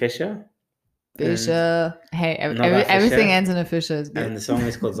Marty Fischer. Fischer. Hey, everything ends in a Fischer. Is good. And the song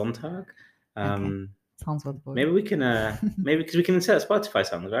is called Sonntag. Okay. Sounds wonderful. Maybe we can, because we can insert Spotify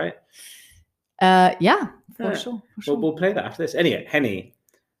songs, right? Yeah, for sure. We'll play that after this. Anyway, Henny,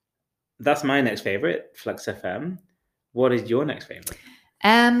 that's my next favorite, Flux FM. What is your next favorite?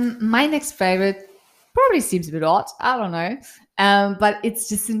 My next favorite probably seems a bit odd. I don't know. But it's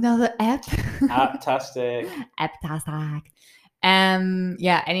just another app. Apptastic. Apptastic.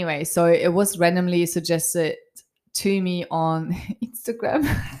 Yeah, anyway, so it was randomly suggested to me on Instagram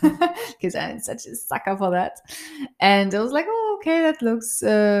because I'm such a sucker for that. And I was like, oh, okay, that looks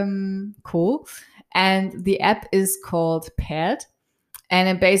cool. And the app is called Paired. And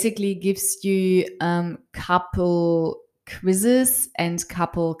it basically gives you couple quizzes and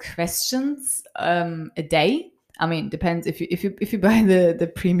couple questions a day. I mean, depends if you buy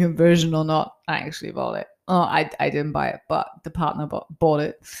the premium version or not. I actually bought it. Oh, I didn't buy it, but the partner bought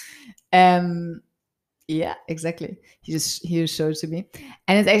it. Yeah, exactly. He just showed it to me,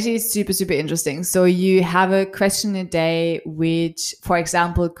 and it's actually super, super interesting. So you have a question a day, which, for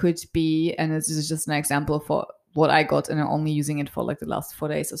example, could be, and this is just an example for what I got, and I'm only using it for like the last 4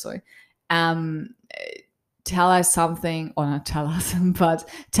 days or so. Tell us something, or not tell us, but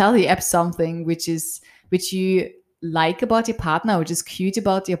tell the app something which you like about your partner, which is cute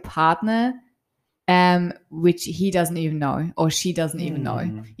about your partner, which he doesn't even know or she doesn't even know.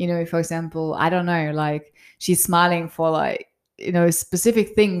 You know, for example, I don't know, like she's smiling for like, you know,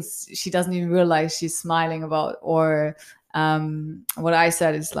 specific things she doesn't even realize she's smiling about. Or what I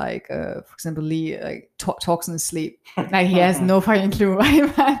said is like, for example, Lee like talks in his sleep. Like he has no fucking clue.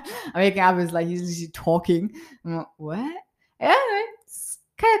 I'm waking up, is like he's literally talking. I'm like, what? Yeah, it's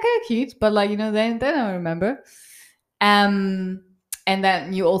kind of cute, but like, you know, then I don't remember. And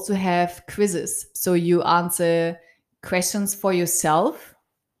then you also have quizzes. So you answer questions for yourself.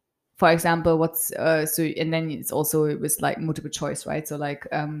 For example, and then it's also with like multiple choice, right? So like,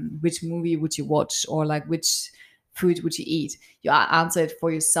 which movie would you watch, or like which food would you eat? You answer it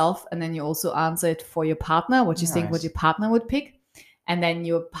for yourself, and then you also answer it for your partner, what you think what your partner would pick. And then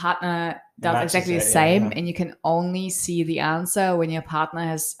your partner does exactly the same, and you can only see the answer when your partner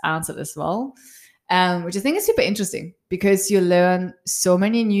has answered as well. Which I think is super interesting because you learn so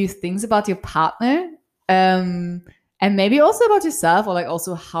many new things about your partner, and maybe also about yourself, or like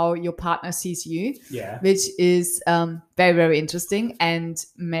also how your partner sees you. Yeah, which is very, very interesting and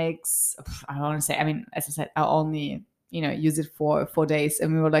makes, I don't want to say, I mean, as I said, I only use it for 4 days.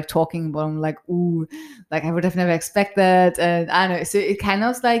 And we were like talking about, I'm like, ooh, like I would have never expected. And I don't know. So it kind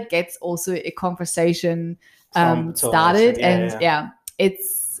of like gets also a conversation started.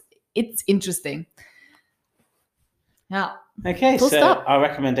 It's interesting. Yeah. Okay, Full so stop. our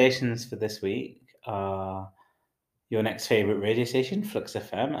recommendations for this week are your next favorite radio station, Flux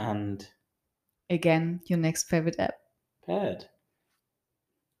FM, and again, your next favorite app, Paired.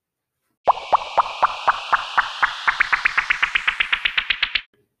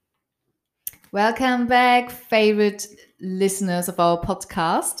 Welcome back, favorite listeners of our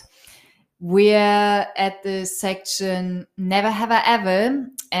podcast. We're at the section Never Have I Ever,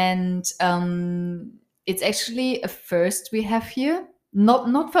 and it's actually a first we have here.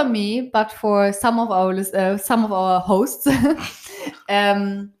 Not for me, but for some of our hosts.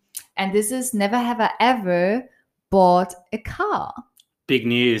 And this is Never Have I Ever bought a car. Big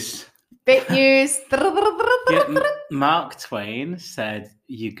news. Big news. Mark Twain said,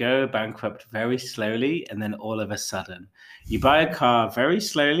 you go bankrupt very slowly and then all of a sudden. You buy a car very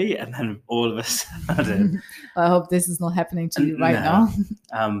slowly and then all of a sudden. I hope this is not happening to you right now.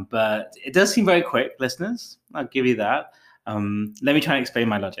 But it does seem very quick, listeners. I'll give you that. Let me try and explain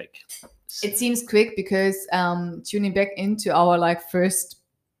my logic. It seems quick because tuning back into our like first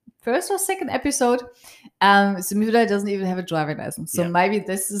or second episode, Samira doesn't even have a driving license. So maybe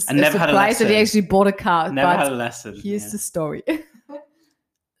this is a surprise that he actually bought a car. Never had a lesson. Here's the story.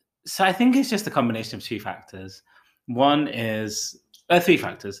 So I think it's just a combination of two factors. Three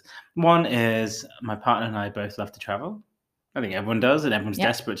factors. One is my partner and I both love to travel. I think everyone does, and everyone's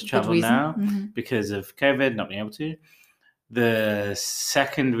desperate to travel now because of COVID, not being able to. The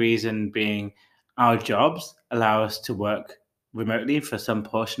second reason being our jobs allow us to work remotely for some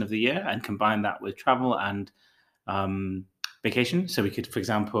portion of the year and combine that with travel and vacation. So we could, for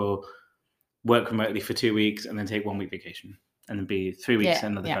example, work remotely for 2 weeks and then take 1 week vacation and then be 3 weeks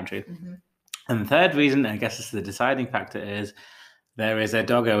in another country. Mm-hmm. And the third reason, I guess this is the deciding factor, is there is a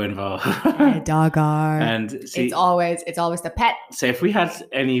doggo involved. A doggo. And see, it's always the pet. So if we had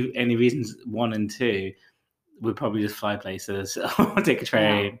any reasons 1 and 2, we'd probably just fly places or take a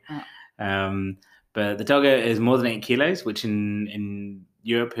train. Yeah. But the doggo is more than 8 kilos, which in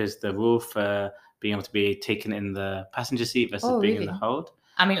Europe is the rule for being able to be taken in the passenger seat versus being in the hold.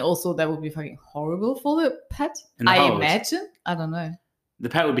 I mean, also that would be fucking horrible for the pet. Imagine. I don't know. The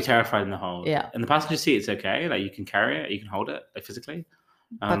pet would be terrified in the hold. Yeah. In the passenger seat, it's okay. Like you can carry it, you can hold it like physically.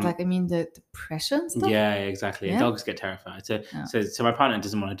 But like, I mean, the pressure and stuff. Yeah, exactly. Yeah. Dogs get terrified. So my partner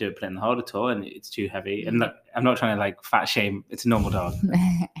doesn't want to do it, put it in the hold at all, and it's too heavy. And look, I'm not trying to like fat shame. It's a normal dog.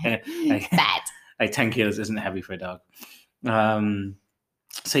 Fat. Like 10 kilos isn't heavy for a dog.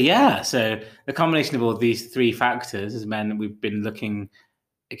 So the combination of all these 3 factors has meant we've been looking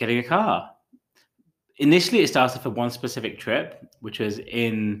at getting a car. Initially, it started for one specific trip, which was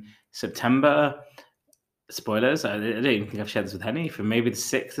in September. Spoilers, I don't even think I've shared this with Henny. From maybe the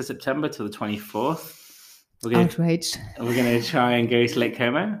 6th of September to the 24th. Outraged. We're going to try and go to Lake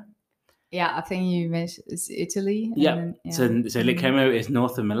Como. Yeah, I think you mentioned it's Italy. Yeah. So Lake Como is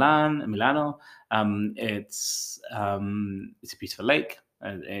north of Milano. It's a beautiful lake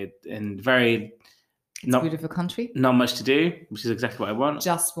and very beautiful country. Not much to do, which is exactly what I want.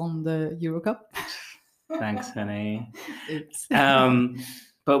 Just won the Euro Cup. Thanks, Henny. Oops.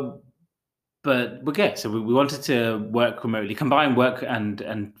 But we're good. So we wanted to work remotely, combine work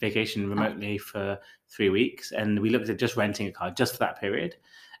and vacation remotely for 3 weeks, and we looked at just renting a car just for that period.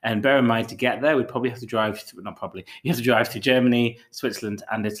 And bear in mind, to get there, we'd probably have to drive. You have to drive through Germany, Switzerland,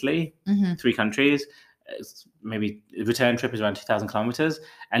 and Italy, 3 countries. Maybe the return trip is around 2,000 kilometers,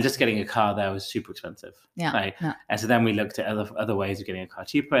 and just getting a car there was super expensive. Yeah. And so then we looked at other ways of getting a car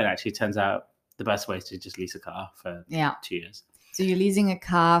cheaper, and actually it turns out the best way is to just lease a car for 2 years. So you're leasing a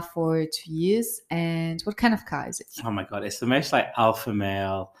car for 2 years, and what kind of car is it? Oh my god, it's the most like alpha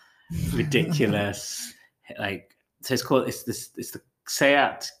male, ridiculous. So it's the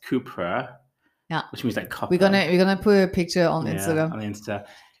Seat Cupra. Yeah, which means like copper. We're gonna put a picture on Instagram. On Insta.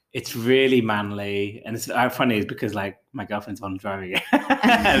 It's really manly, and it's funny is because like my girlfriend's the one driving it,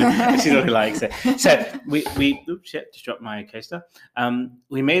 and she really likes it. So we just dropped my coaster.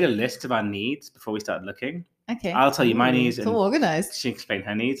 We made a list of our needs before we started looking. Okay, I'll tell you my needs, so organized. She explained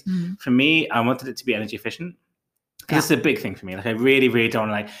her needs. For me, I wanted it to be energy efficient. This is a big thing for me. Like I really, really don't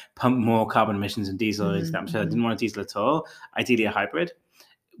want to like pump more carbon emissions and diesel. So I didn't want a diesel at all. Ideally, a hybrid.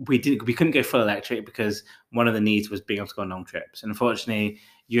 We couldn't go full electric because one of the needs was being able to go on long trips. And unfortunately,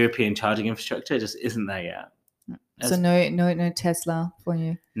 European charging infrastructure just isn't there yet. So no Tesla for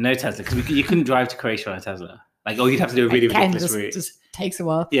you. No Tesla because you couldn't drive to Croatia on a Tesla. Like, you'd have to do a really ridiculous route. Just takes a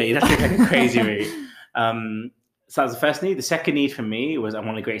while. Yeah, you'd have to do like a crazy route. So that was the first need. The second need for me was I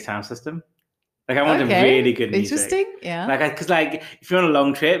want a great sound system. Like I wanted really good music. Interesting, yeah. Like, because like if you're on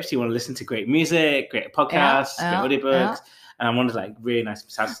long trips, you want to listen to great music, great podcasts, great audiobooks, and I wanted like really nice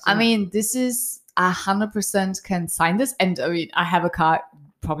sound system. I mean, this is 100% can sign this, and I mean, I have a car,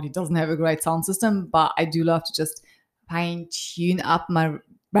 probably doesn't have a great sound system, but I do love to just fine tune up my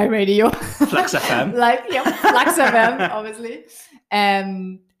radio, Flux FM, Flux FM, obviously,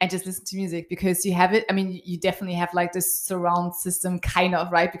 and just listen to music because you have it. I mean, you definitely have like this surround system kind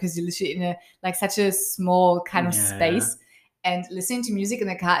of, right? Because you're literally in a like such a small kind of space, and listening to music in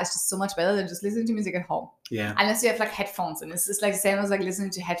the car is just so much better than just listening to music at home. Yeah. Unless you have like headphones, and it's just like the same as like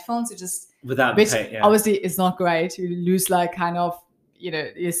listening to headphones. You just without which obviously is not great. You lose like kind of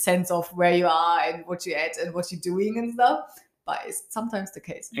your sense of where you are and what you're at and what you're doing and stuff. But it's sometimes the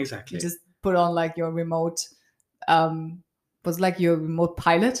case. Exactly. You just put on like your remote. Was like your remote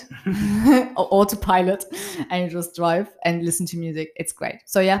pilot or autopilot, and you just drive and listen to music. It's great.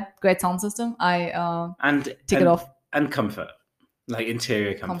 So yeah, great sound system. I take it off. And comfort, like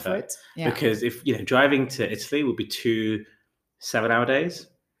interior comfort. Yeah. Because if driving to Italy would be 2 7-hour days,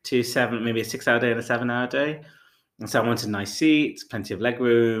 7 maybe a 6-hour day and a 7-hour day. And so I wanted nice seats, plenty of leg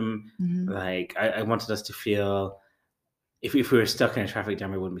room. Like I wanted us to feel. If we were stuck in a traffic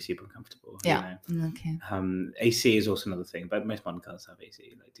jam, it wouldn't be super uncomfortable. Yeah. Okay. AC is also another thing, but most modern cars have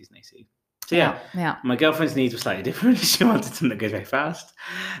AC, like decent AC. So yeah. My girlfriend's needs were slightly different. She wanted something that goes very fast.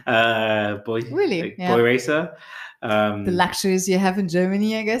 Boy racer. The luxuries you have in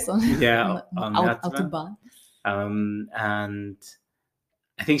Germany, I guess. On Autobahn. And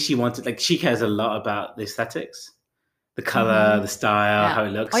I think she wanted, like, she cares a lot about the aesthetics. The color, the style, how it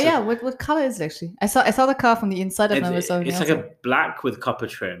looks. Oh yeah, what color is it actually? I saw the car from the inside. I've never saw it. It's like a black with copper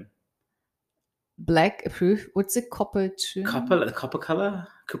trim. Black approved. What's a copper trim? The copper color,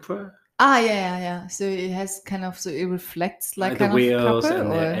 Cupra. Yeah. So it has kind of it reflects like the kind wheels of copper,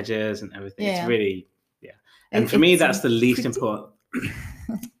 and or? The edges and everything. Yeah. It's really And for me, that's the least important.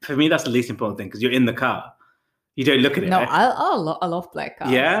 For me, that's the least important thing because you're in the car. You don't look at it. No, I love black cars.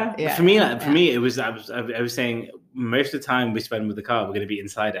 Yeah. For me, it was. I was saying most of the time we spend with the car, we're going to be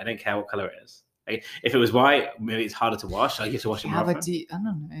inside it. I don't care what color it is. Like, if it was white, maybe it's harder to wash. I get to wash it more often. I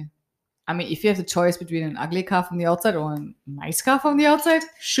don't know. I mean, if you have the choice between an ugly car from the outside or a nice car from the outside,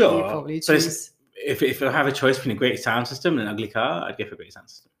 sure. you probably choose. If I have a choice between a great sound system and an ugly car, I'd go for a great sound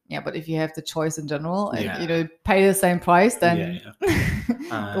system. Yeah, but if you have the choice in general and pay the same price, then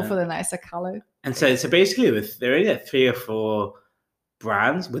go for the nicer color. And so basically, there are only 3 or 4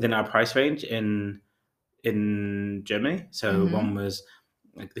 brands within our price range in Germany. So one was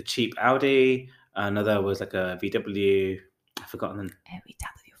like the cheap Audi, another was like a VW. I've forgotten them.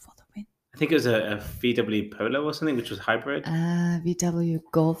 VW for the win. I think it was a VW Polo or something, which was hybrid. VW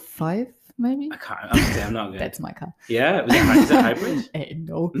Golf 5. Maybe I can't. Honestly, I'm not good. That's my car. Yeah, is that hybrid?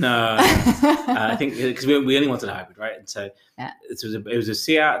 No. I think because we only wanted a hybrid, right? And so it was a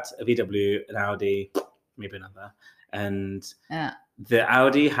Seat, a VW, an Audi, maybe another, and the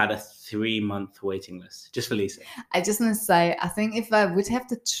Audi had a 3-month waiting list just for leasing. I just want to say, I think if I would have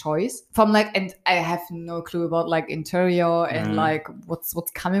the choice from and I have no clue about like interior and like what's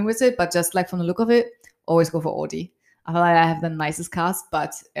coming with it, but just like from the look of it, always go for Audi. I feel like I have the nicest cars,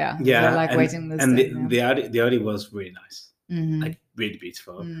 but like waiting list. And the Audi was really nice, like really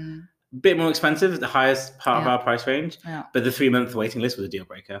beautiful. A bit more expensive, the highest part of our price range, but the 3-month waiting list was a deal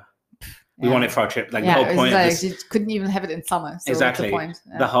breaker. We want it for our trip. Like the whole point of this, you couldn't even have it in summer. So exactly. What's the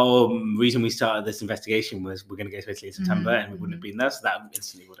point? The whole reason we started this investigation was we're going to go to Italy in September, and we wouldn't have been there, so that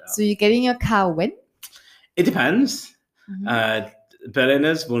instantly would help. So you're getting your car when? It depends.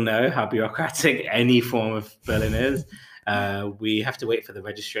 Berliners will know how bureaucratic any form of Berlin is. We have to wait for the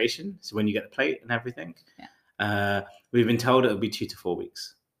registration, so when you get the plate and everything. We've been told it'll be 2 to 4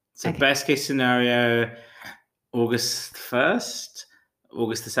 weeks. So best case scenario, August 1st,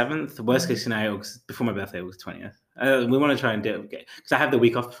 August the 7th. Worst case scenario, before my birthday, August 20th. We want to try and do it because I have the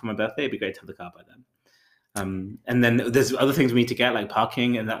week off for my birthday. It'd be great to have the car by then. And then there's other things we need to get, like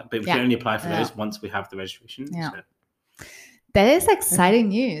parking and that, but we can only apply for those once we have the registration. Yeah. So. That is exciting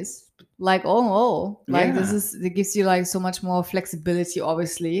news. Like it gives you like so much more flexibility,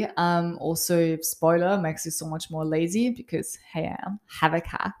 obviously. Also, spoiler, makes you so much more lazy because hey, I have a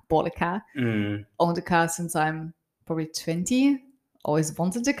car, bought a car, owned a car since I'm probably 20. Always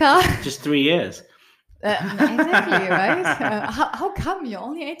wanted a car. Just 3 years. Exactly, right? How come you're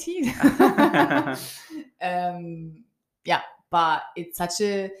only 18? But it's such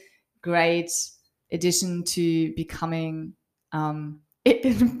a great addition to becoming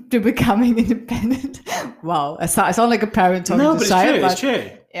independent. Wow, I sound like a parent talking to child. It's true.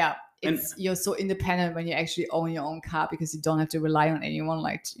 Yeah, you're so independent when you actually own your own car because you don't have to rely on anyone,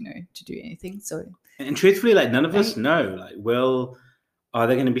 like, to do anything. So, and truthfully, like, none of us know, like, are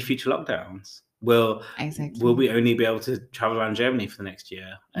there going to be future lockdowns? Will we only be able to travel around Germany for the next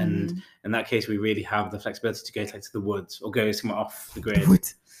year? And in that case, we really have the flexibility to go to the woods or go somewhere off the grid.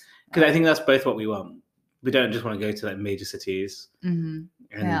 Because I think that's both what we want. We don't just want to go to like major cities,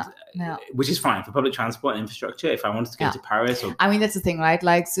 which is fine for public transport and infrastructure. If I wanted to go to Paris, I mean, that's the thing, right?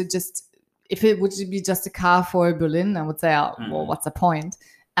 Like, so just if it would be just a car for Berlin, I would say, well, what's the point?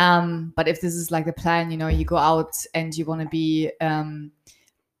 But if this is like the plan, you go out and you want to be in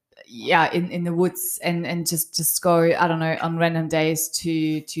the woods and just go, I don't know, on random days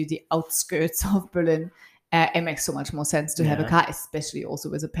to the outskirts of Berlin, it makes so much more sense to have a car, especially also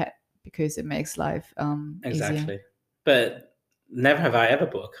with a pet, because it makes life exactly easier. But never have I ever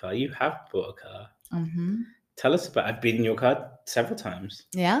bought a car. You have bought a car. Tell us about. I've been in your car several times.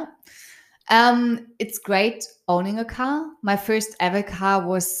 It's great owning a car. My first ever car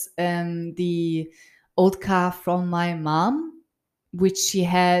was the old car from my mom, which she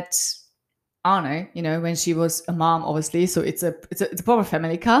had, I don't know, when she was a mom, obviously. So it's a proper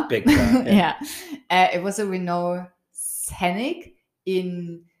family car. Big car. It was a Renault Scenic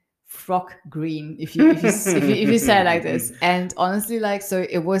in frog green, if you say it like this. And honestly, like, so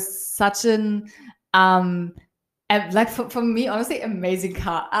it was such an like for me, honestly, amazing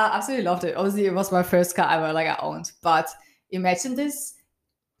car. I absolutely loved it. Obviously, it was my first car ever, like, I owned. But imagine this.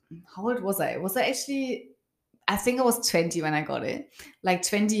 How old was I? Was I actually? I think I was 20 when I got it. Like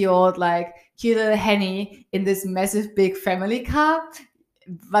 20-year-old, like cute little Henny in this massive big family car.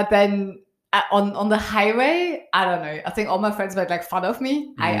 But then on the highway, I don't know. I think all my friends made like fun of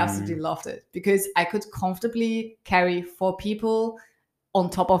me. I absolutely loved it because I could comfortably carry 4 people on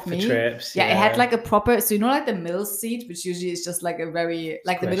top of me. Trips, it had like a proper, so like the middle seat, which usually is just like a very,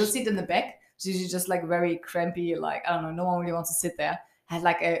 like the middle seat in the back, it's usually just like very crampy, like, I don't know, no one really wants to sit there. Had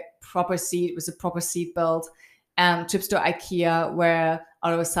like a proper seat with a proper seat belt. Trips to IKEA were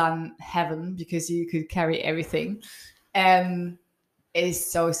all of a sudden heaven because you could carry everything. It is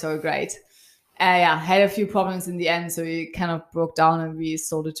so great. Had a few problems in the end, so it kind of broke down and we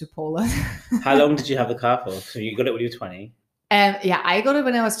sold it to Poland. How long did you have the car for? So you got it when you were 20? I got it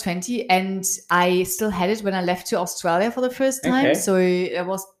when I was 20 and I still had it when I left to Australia for the first time. Okay. So it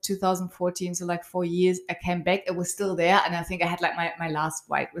was 2014, so like 4 years. I came back, it was still there, and I think I had like my last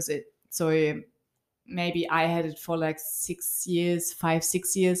ride with it. So maybe I had it for like 6 years,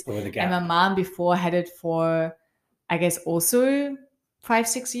 5-6 years. And my mom before had it for, I guess, also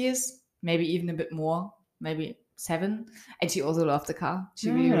 5-6 years, maybe even a bit more, maybe 7. And she also loved the car. She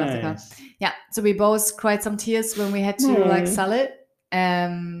really loved the car. Yeah. So we both cried some tears when we had to like sell it.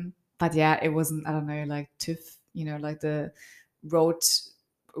 But yeah, it wasn't, I don't know, like TÜV, like the road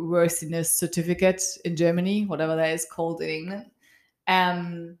worthiness certificate in Germany, whatever that is called in England.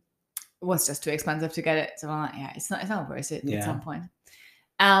 It was just too expensive to get it. So it's not worth it at some point.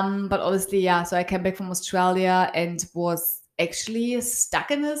 But obviously, so I came back from Australia and was actually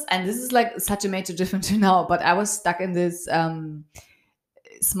stuck in this, and this is like such a major difference to now, but I was stuck in this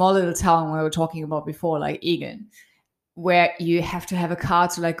small little town we were talking about before, like Egan, where you have to have a car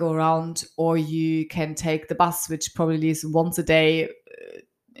to like go around, or you can take the bus, which probably leaves once a day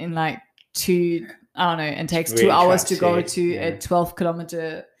in like 2, I don't know, and takes really 2 hours to go to a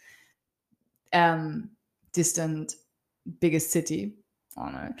 12-kilometer distant biggest city. I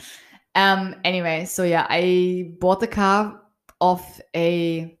don't know. Anyway, so I bought the car of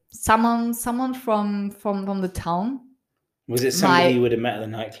someone from the town. Was it somebody you would have met at the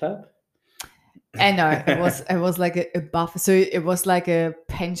nightclub? No, it was like a buffer. So it was like a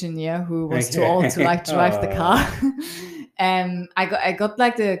pensioner who was too old to like drive the car. I got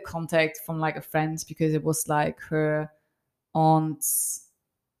like the contact from like a friend because it was like her aunt's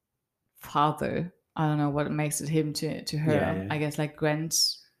father. I don't know what makes it him to her. Yeah. I guess like grand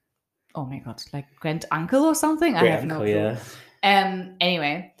uncle or something. I have no clue. Yeah.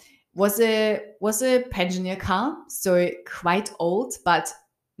 Anyway, was a pensioner car, so quite old, but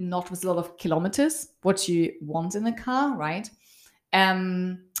not with a lot of kilometers. What you want in a car, right?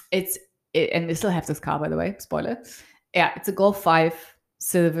 And they still have this car, by the way. Spoiler. Yeah, it's a Golf 5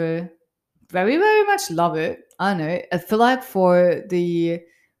 silver. Very, very much love it. I don't know. I feel like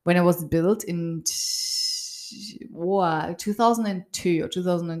when it was built in 2002 or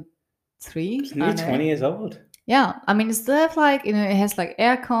 2003. It's nearly 20 years old. Yeah, I mean, it still have like, it has like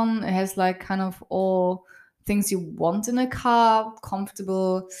aircon, it has like kind of all things you want in a car,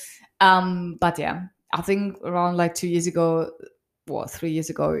 comfortable. But yeah, I think around like 2 years ago or 3 years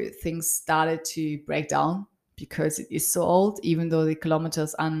ago, things started to break down because it is so old, even though the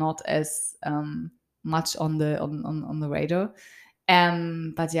kilometers are not as much on the radar.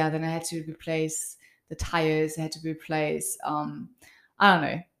 But yeah, then I had to replace the tires. I had to replace I don't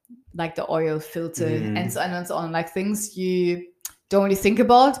know, like the oil filter and so on and so on, like things you don't really think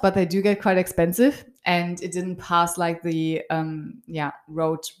about, but they do get quite expensive. And it didn't pass like the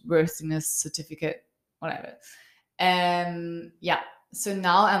roadworthiness certificate, whatever. Yeah. So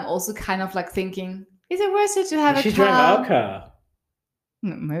now I'm also kind of like thinking, is it worth it to have a car? You should drive our car.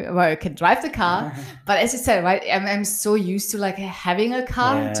 Well, I can drive the car, but as you said, right, I'm so used to like having a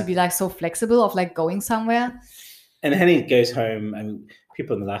car to be like so flexible of like going somewhere. And Henny goes home, and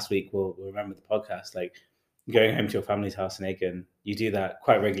people in the last week will remember the podcast, like going home to your family's house in Aiken. You do that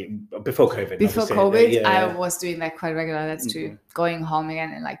quite regularly before COVID. Before COVID, I was doing that quite regular. That's true. Going home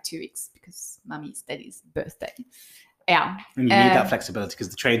again in like 2 weeks because mommy's daddy's birthday. Yeah. And you need that flexibility because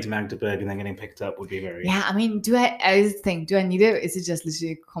the train to Magdeburg and then getting picked up would be very... Yeah, I mean, do I need it? Is it just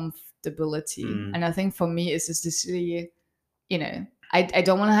literally comfortability? And I think for me, it's just literally, you know, I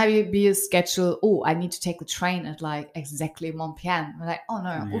don't want to have it be a schedule. Oh, I need to take the train at like exactly 1 p.m. I'm like, oh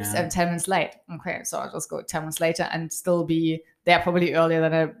no, oops, I'm 10 minutes late. Okay, so I'll just go 10 minutes later and still be there probably earlier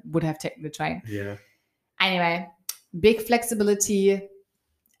than I would have taken the train. Yeah. Anyway, big flexibility,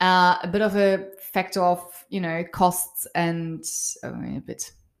 a bit of a factor of, you know, costs and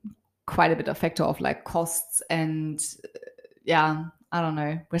quite a bit of factor of like costs and I don't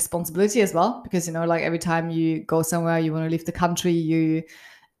know, responsibility as well, because, you know, like every time you go somewhere, you want to leave the country, you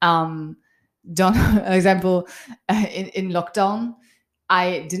don't, example, in lockdown,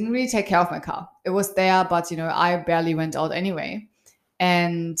 I didn't really take care of my car. It was there, but, you know, I barely went out anyway.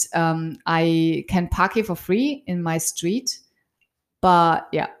 And I can park here for free in my street, but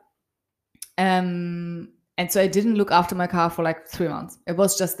yeah. And so I didn't look after my car for like 3 months. It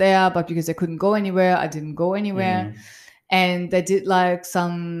was just there, but because I couldn't go anywhere, I didn't go anywhere. And they did like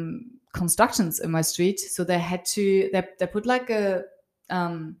some constructions in my street, so they had to they put like a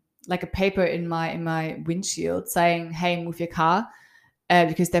paper in my windshield saying, "Hey, move your car,"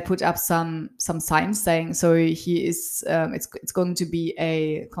 because they put up some signs saying, so he is it's going to be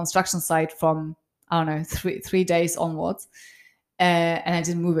a construction site from, I don't know, three days onwards, and I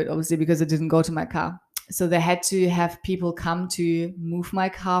didn't move it obviously because it didn't go to my car. So they had to have people come to move my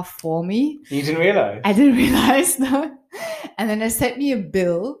car for me. You didn't realize? I didn't realize, no. And then they sent me a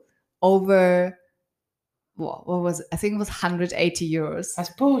bill over, what was it? I think it was 180 euros. That's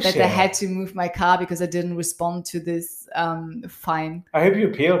bullshit. That they had to move my car because I didn't respond to this fine. I hope you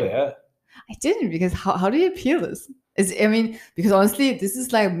appealed it. I didn't, because how do you appeal this? Because honestly, this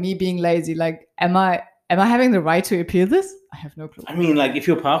is like me being lazy. Like, am I having the right to appeal this? I have no clue. I mean, like, if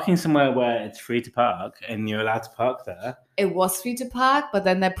you're parking somewhere where it's free to park and you're allowed to park there. It was free to park, but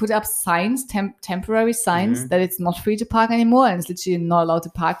then they put up signs, temporary signs, that it's not free to park anymore and it's literally not allowed to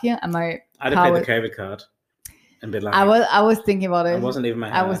park here. I'd have paid the COVID card and been like... I was thinking about it. It wasn't even my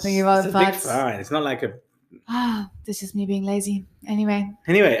house. I was thinking about it, but... It's a big fine. It's not like a... This is me being lazy. Anyway,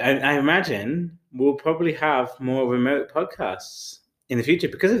 I imagine we'll probably have more remote podcasts in the future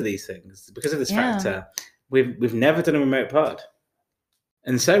because of these things, because of this factor. We've never done a remote pod.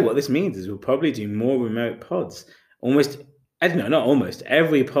 And so what this means is we'll probably do more remote pods. Not almost.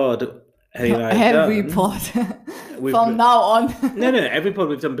 Every pod. Every pod. From now on. No. Every pod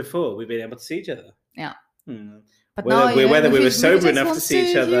we've done before, we've been able to see each other. Yeah. But whether we were sober enough to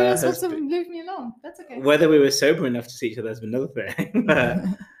see each other. Leave me alone. That's okay. Whether we were sober enough to see each other has been another thing.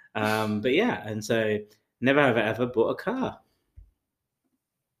 But yeah, and so never have I ever bought a car.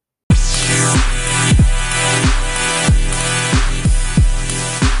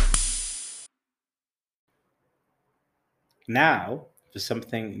 Now for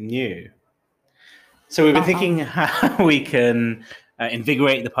something new. So we've been thinking how we can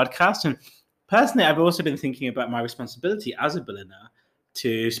invigorate the podcast. And personally, I've also been thinking about my responsibility as a Berliner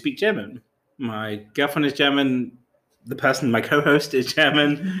to speak German. My girlfriend is German. My co-host is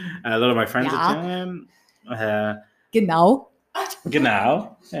German. A lot of my friends are German. Genau.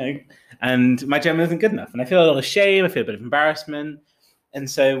 And my German isn't good enough. And I feel a lot of shame. I feel a bit of embarrassment. And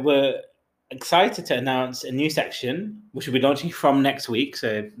so we're excited to announce a new section, which will be launching from next week,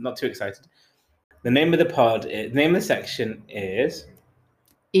 so not too excited. The name of the section is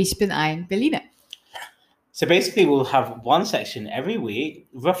Ich bin ein Berliner. So basically we'll have one section every week,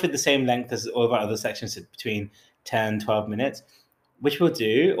 roughly the same length as all of our other sections, between 10, 12 minutes, which we'll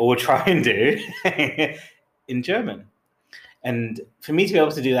do, or we'll try and do, in German. And for me to be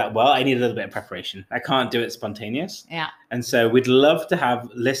able to do that well, I need a little bit of preparation. I can't do it spontaneous. Yeah. And so we'd love to have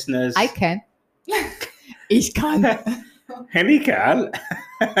listeners. I can. Ich kann. Henny Carl.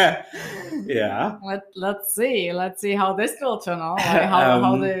 Yeah. Let's see how this will turn out. Like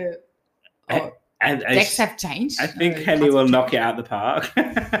how the and decks have changed. I think Henny will knock it out the park.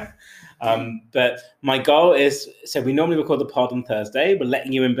 But my goal is, so we normally record the pod on Thursday. We're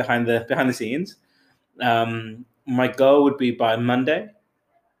letting you in behind the scenes. My goal would be by Monday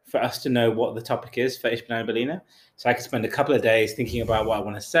for us to know what the topic is for Ich bin eine Berliner. So I can spend a couple of days thinking about what I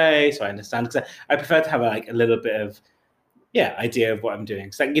want to say, so I understand. Because I prefer to have like a little bit of idea of what I'm doing.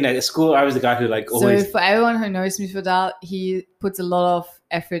 It's like, at school, I was the guy who always. So for everyone who knows me for that, he puts a lot of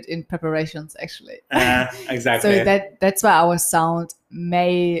effort in preparations, actually. Exactly. So that's why our sound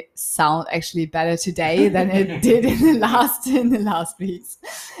may sound actually better today than it did in the last weeks,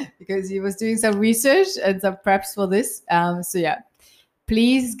 because he was doing some research and some preps for this. So yeah.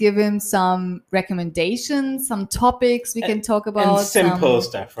 Please give him some recommendations, some topics we can talk about. And simple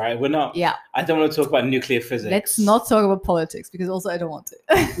stuff, right? We're not. Yeah. I don't want to talk about nuclear physics. Let's not talk about politics, because also I don't want to.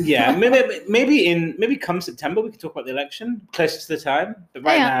 Yeah, maybe come September we can talk about the election closer to the time. But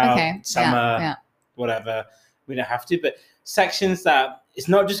right now, summer, whatever, we don't have to. But sections that it's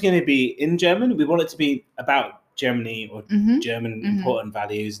not just going to be in German. We want it to be about Germany or German important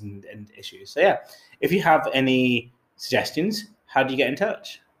values and issues. So yeah, if you have any suggestions, how do you get in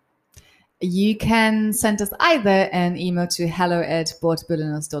touch? You can send us either an email to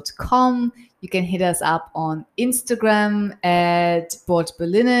hello@boardberliners.com. You can hit us up on Instagram at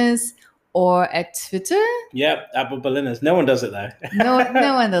boardberliners or at Twitter. Yep, at boardberliners. No one does it though. No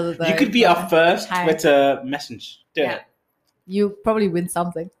one does it though. You could be our first Twitter message. Do it. You probably win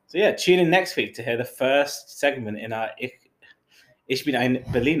something. So yeah, tune in next week to hear the first segment in our Ich bin ein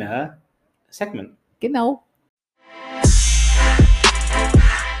Berliner segment. Genau.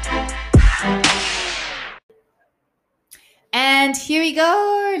 And here we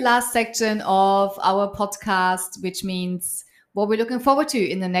go, last section of our podcast, which means what we're looking forward to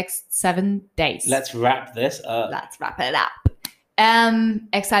in the next 7 days. Let's wrap this up. Let's wrap it up.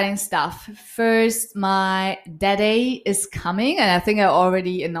 Exciting stuff. First, my daddy is coming, and I think I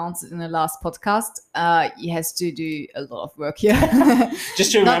already announced it in the last podcast. He has to do a lot of work here.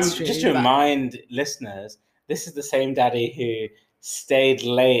 Just to remind listeners, this is the same daddy who stayed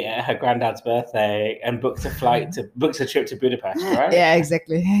late at her granddad's birthday and booked a trip to Budapest, right? Yeah,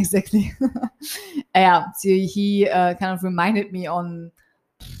 exactly. Yeah, so he kind of reminded me on,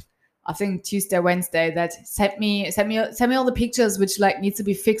 I think Tuesday, Wednesday, that send me all the pictures which needs to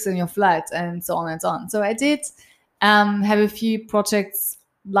be fixed in your flat and so on and so on. So I did have a few projects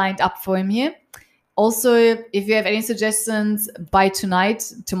lined up for him here. Also, if you have any suggestions by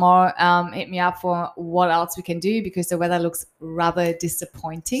tomorrow, hit me up for what else we can do, because the weather looks rather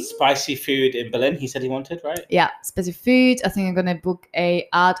disappointing. Spicy food in Berlin, he said he wanted, right? Yeah, spicy food. I think I'm going to book a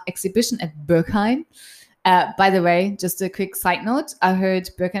art exhibition at Berghain. By the way, just a quick side note, I heard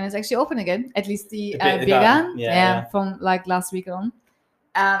Berghain is actually open again, at least the Berghain, from last week on.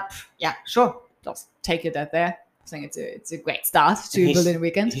 Yeah, sure. Just take it at there. I think it's a great start to Berlin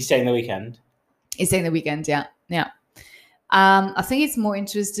weekend. He's saying the weekend. He's saying the weekend, yeah. I think he's more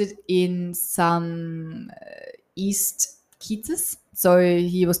interested in some East Kiezes. So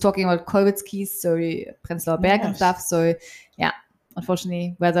he was talking about Kollwitz Kiez, so Prenzlauer Berg and stuff. So yeah,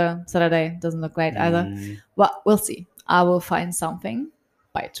 unfortunately, weather Saturday doesn't look great either. Well, we'll see. I will find something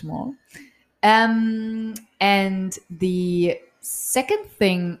by tomorrow. And the second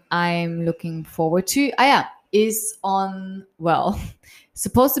thing I'm looking forward to, is on,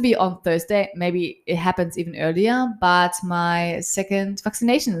 supposed to be on Thursday. Maybe it happens even earlier, but my second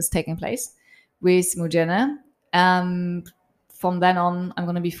vaccination is taking place with Moderna. From then on, I'm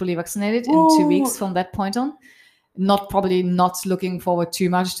going to be fully vaccinated in 2 weeks from that point on. Probably not looking forward too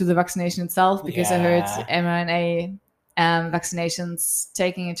much to the vaccination itself, because I heard mRNA vaccinations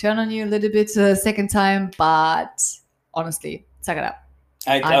taking a turn on you a little bit second time, but honestly, suck it up.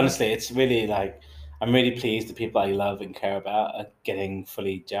 Honestly, it's really I'm really pleased the people I love and care about are getting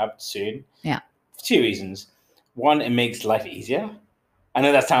fully jabbed soon. Yeah. For 2 reasons. One, it makes life easier. I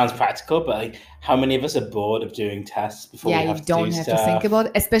know that sounds practical, but how many of us are bored of doing tests before we have to do stuff? Yeah, you don't have to think about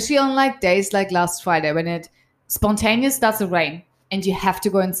it, especially on days like last Friday when it spontaneous starts to rain and you have to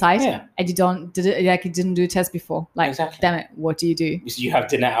go inside and you didn't do a test before. Exactly. Damn it, what do you do? So you have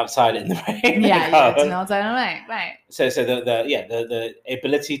dinner outside in the rain. Yeah, you have dinner outside in the rain, right. So the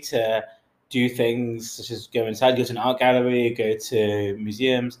ability to do things such as go inside, go to an art gallery, go to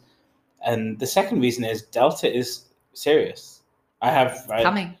museums. And the second reason is Delta is serious. I have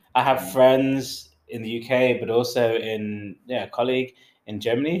friends in the UK, but also a colleague in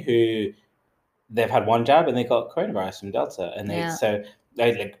Germany who they've had one jab and they got coronavirus from Delta. And so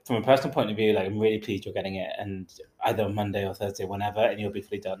like from a personal point of view, like I'm really pleased you're getting it, and either on Monday or Thursday, whenever, and you'll be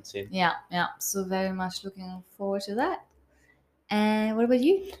fully done soon. Yeah. So very much looking forward to that. And what about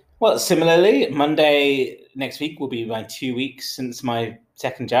you? Well, similarly, Monday next week will be my 2 weeks since my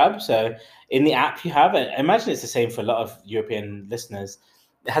second jab. So in the app you have, I imagine it's the same for a lot of European listeners,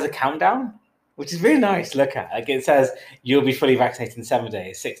 it has a countdown, which is really nice to look at. Like it says you'll be fully vaccinated in 7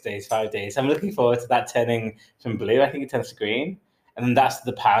 days, 6 days, 5 days. I'm looking forward to that turning from blue. I think it turns to green. And then that's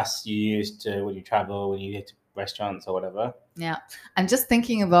the pass you use to when you travel, when you go to restaurants or whatever. Yeah, I'm just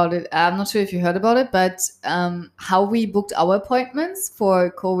thinking about it. I'm not sure if you heard about it, but how we booked our appointments for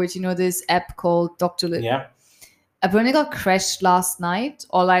COVID, you know, this app called Dr. Lib. Yeah. Apparently got crashed last night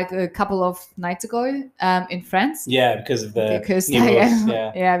or like a couple of nights ago in France. Yeah, because of the Because new like, rules,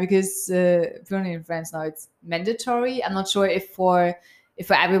 yeah. because apparently in France now it's mandatory. I'm not sure if for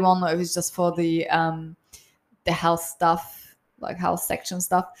everyone or if it's just for the health stuff, like health section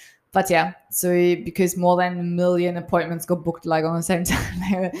stuff. But yeah, so because more than 1 million appointments got booked like on the same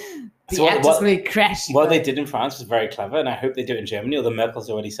time, the app just really crashed. What they did in France was very clever, and I hope they do it in Germany. Although Merkel's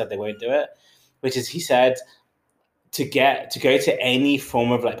already said they won't do it, which is he said to go to any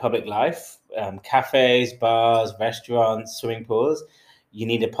form of like public life, cafes, bars, restaurants, swimming pools, you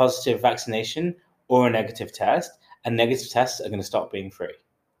need a positive vaccination or a negative test, and negative tests are going to stop being free.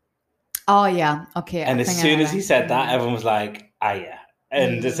 Oh yeah, okay. And as soon as he said that, everyone was like, "Ah, yeah."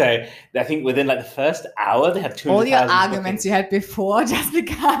 And so I think within like the first hour, they had 200,000 all your arguments you had before just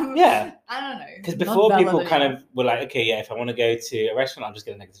become I don't know. Because before people kind of were like, okay, yeah, if I want to go to a restaurant, I'll just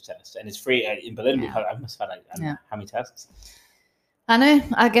get a negative test, and it's free in Berlin. Yeah. I must have had like how many tests. I know.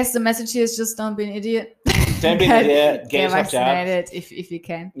 I guess the message here is just don't be an idiot. Don't be an idiot. Get vaccinated if you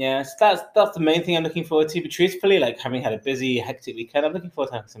can. Yeah, so that's the main thing I'm looking forward to. But truthfully, like having had a busy, hectic weekend, I'm looking forward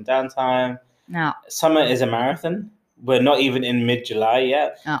to having some downtime. No. Summer is a marathon. We're not even in mid-July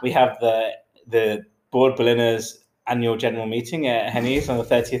yet. No. We have the Board Berliners annual general meeting at Henny's on the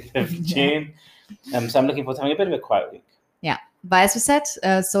 30th of June. So I'm looking forward to having a bit of a quiet week. Yeah. But as we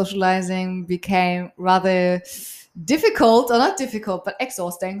said, socializing became rather difficult, or not difficult, but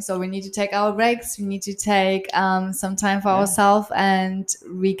exhausting. So we need to take our breaks. We need to take some time for ourselves and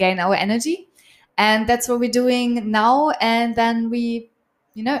regain our energy. And that's what we're doing now. And then we,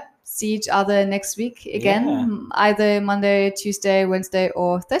 see each other next week again, either Monday, Tuesday, Wednesday,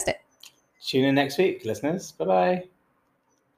 or Thursday. Tune in next week, listeners. Bye-bye.